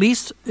wonders, at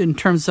least in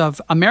terms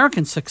of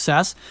American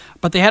success,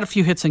 but they had a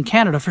few hits in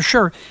Canada for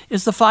sure,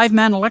 is the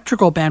five-man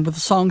electrical band with the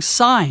song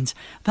Signs.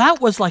 That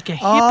was like a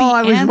hippie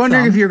I was anthem.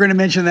 wondering if you were going to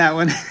mention that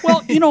one.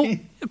 Well,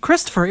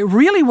 Christopher, it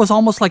really was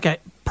almost like a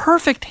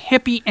perfect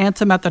hippie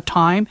anthem at the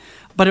time,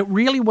 but it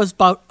really was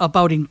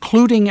about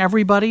including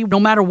everybody, no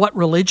matter what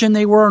religion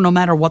they were, no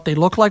matter what they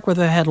looked like,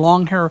 whether they had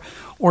long hair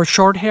or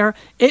short hair.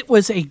 It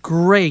was a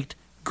great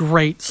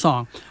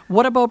song.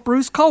 What about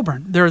Bruce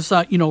Cockburn? There's,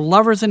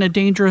 Lovers in a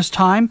Dangerous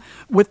Time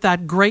with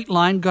that great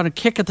line, gonna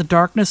kick at the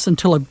darkness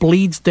until it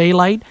bleeds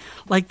daylight.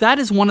 Like, that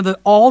is one of the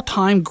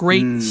all-time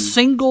great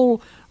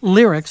single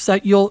lyrics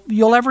that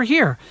you'll ever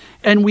hear.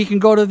 And we can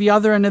go to the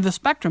other end of the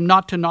spectrum,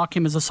 not to knock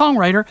him as a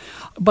songwriter,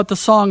 but the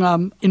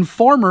song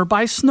Informer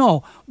by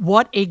Snow.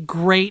 What a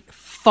great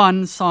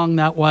fun song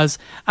that was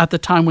at the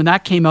time when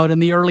that came out in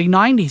the early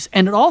 90s.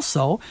 And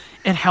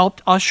it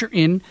helped usher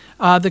in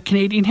the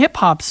Canadian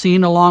hip-hop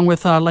scene, along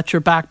with Let Your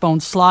Backbone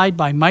Slide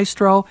by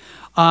Maestro,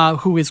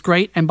 who is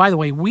great. And by the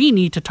way, we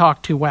need to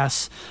talk to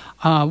Wes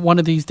one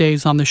of these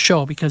days on the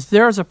show, because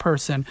there's a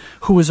person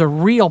who is a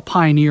real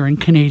pioneer in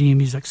Canadian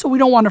music. So we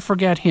don't want to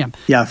forget him.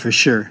 Yeah, for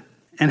sure.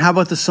 And how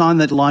about the song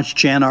that launched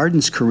Jan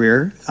Arden's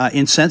career,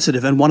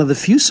 Insensitive, and one of the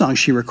few songs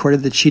she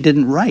recorded that she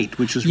didn't write,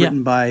 which was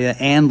written by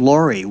Anne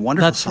Laurie,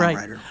 wonderful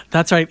songwriter.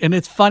 That's right. And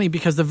it's funny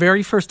because the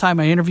very first time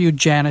I interviewed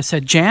Jan, I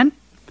said, Jan,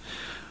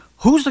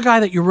 who's the guy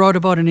that you wrote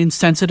about in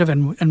Insensitive,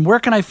 and where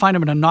can I find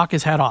him to knock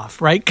his head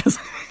off, right?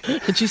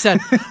 And she said,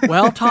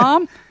 well,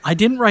 Tom, I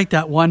didn't write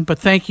that one, but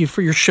thank you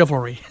for your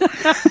chivalry.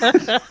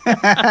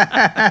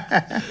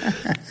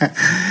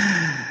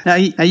 Now,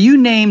 you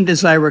named,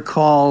 as I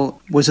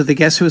recall, was it The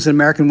Guess Who is an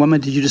American Woman?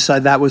 Did you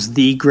decide that was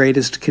the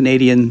greatest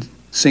Canadian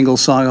single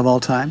song of all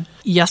time?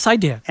 Yes, I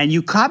did. And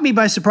you caught me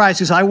by surprise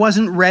because I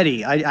wasn't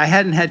ready. I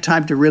hadn't had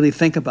time to really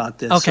think about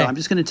this. Okay. So I'm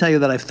just going to tell you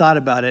that I've thought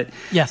about it.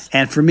 Yes.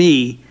 And for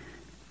me,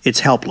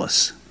 it's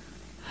Helpless.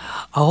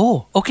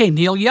 Oh, okay,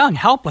 Neil Young,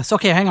 Helpless.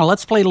 Okay, hang on,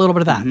 let's play a little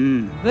bit of that.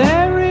 Mm-hmm.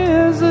 There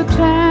is a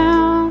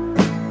town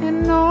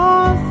in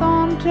North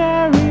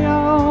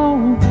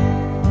Ontario,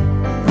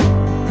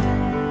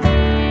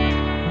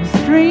 a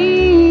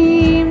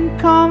stream,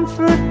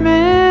 comfort,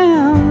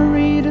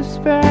 memory,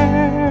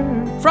 despair.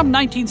 From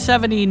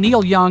 1970,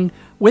 Neil Young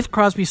with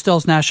Crosby,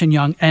 Stills, Nash &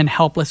 Young, and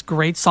Helpless.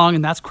 Great song,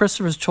 and that's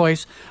Christopher's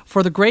choice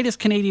for the greatest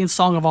Canadian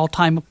song of all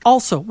time.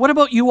 Also, what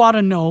about You Ought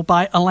to Know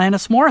by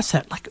Alanis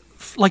Morissette?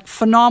 Like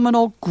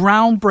phenomenal,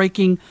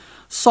 groundbreaking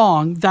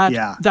song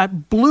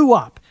that blew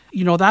up.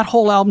 That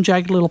whole album,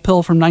 Jagged Little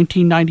Pill from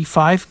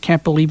 1995,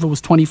 can't believe it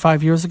was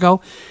 25 years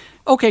ago.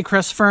 Okay,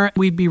 Christopher,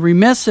 we'd be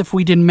remiss if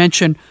we didn't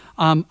mention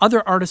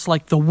other artists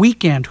like The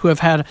Weeknd, who have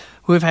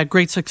had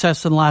great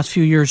success in the last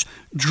few years.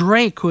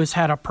 Drake, who has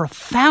had a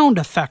profound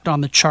effect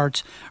on the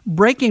charts,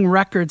 breaking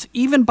records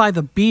even by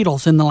the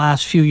Beatles in the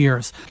last few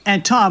years.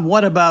 And Tom,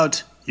 what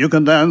about You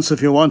Can Dance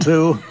If You Want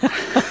To?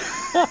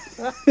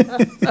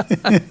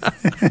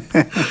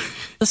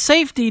 The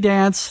Safety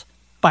Dance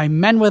by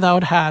Men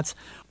Without Hats.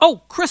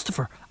 Oh,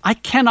 Christopher, I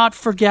cannot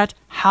forget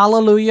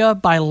Hallelujah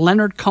by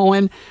Leonard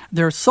Cohen.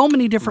 There are so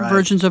many different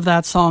versions of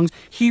that song.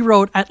 He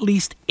wrote at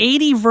least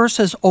 80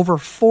 verses over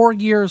 4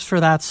 years for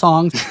that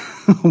song.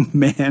 Oh,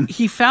 man.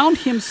 He found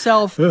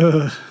himself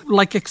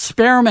like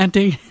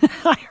experimenting.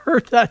 I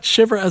heard that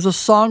shiver as a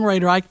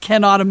songwriter. I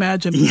cannot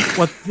imagine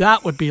what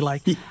that would be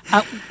like.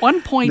 At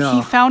one point,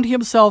 he found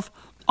himself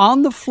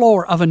on the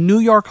floor of a New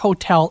York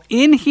hotel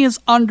in his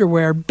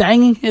underwear,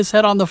 banging his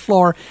head on the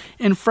floor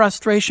in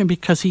frustration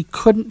because he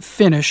couldn't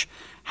finish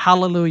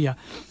Hallelujah.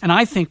 And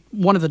I think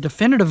one of the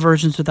definitive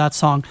versions of that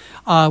song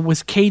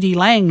was K.D.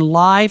 Lang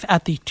live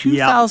at the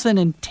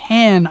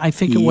 2010, I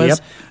think it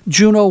was,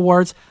 Juno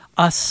Awards.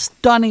 A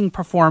stunning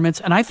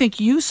performance, and I think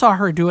you saw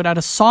her do it at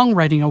a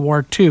songwriting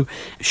award too.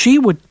 She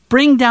would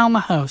bring down the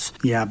house.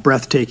 Yeah,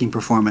 breathtaking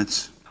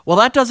performance. Well,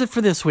 that does it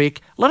for this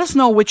week. Let us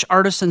know which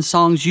artists and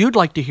songs you'd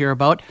like to hear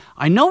about.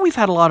 I know we've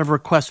had a lot of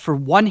requests for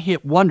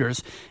one-hit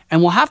wonders,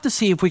 and we'll have to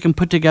see if we can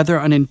put together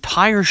an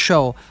entire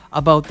show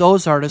about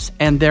those artists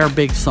and their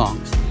big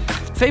songs.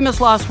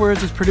 Famous Last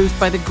Words is produced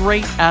by the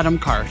great Adam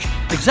Karsh,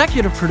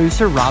 executive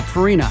producer Rob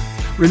Farina.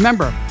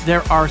 Remember,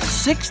 there are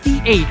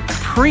 68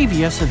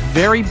 previous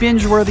very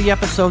binge-worthy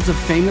episodes of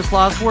Famous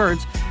Last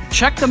Words.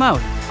 Check them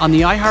out on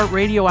the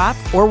iHeartRadio app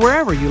or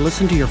wherever you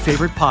listen to your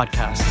favorite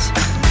podcasts.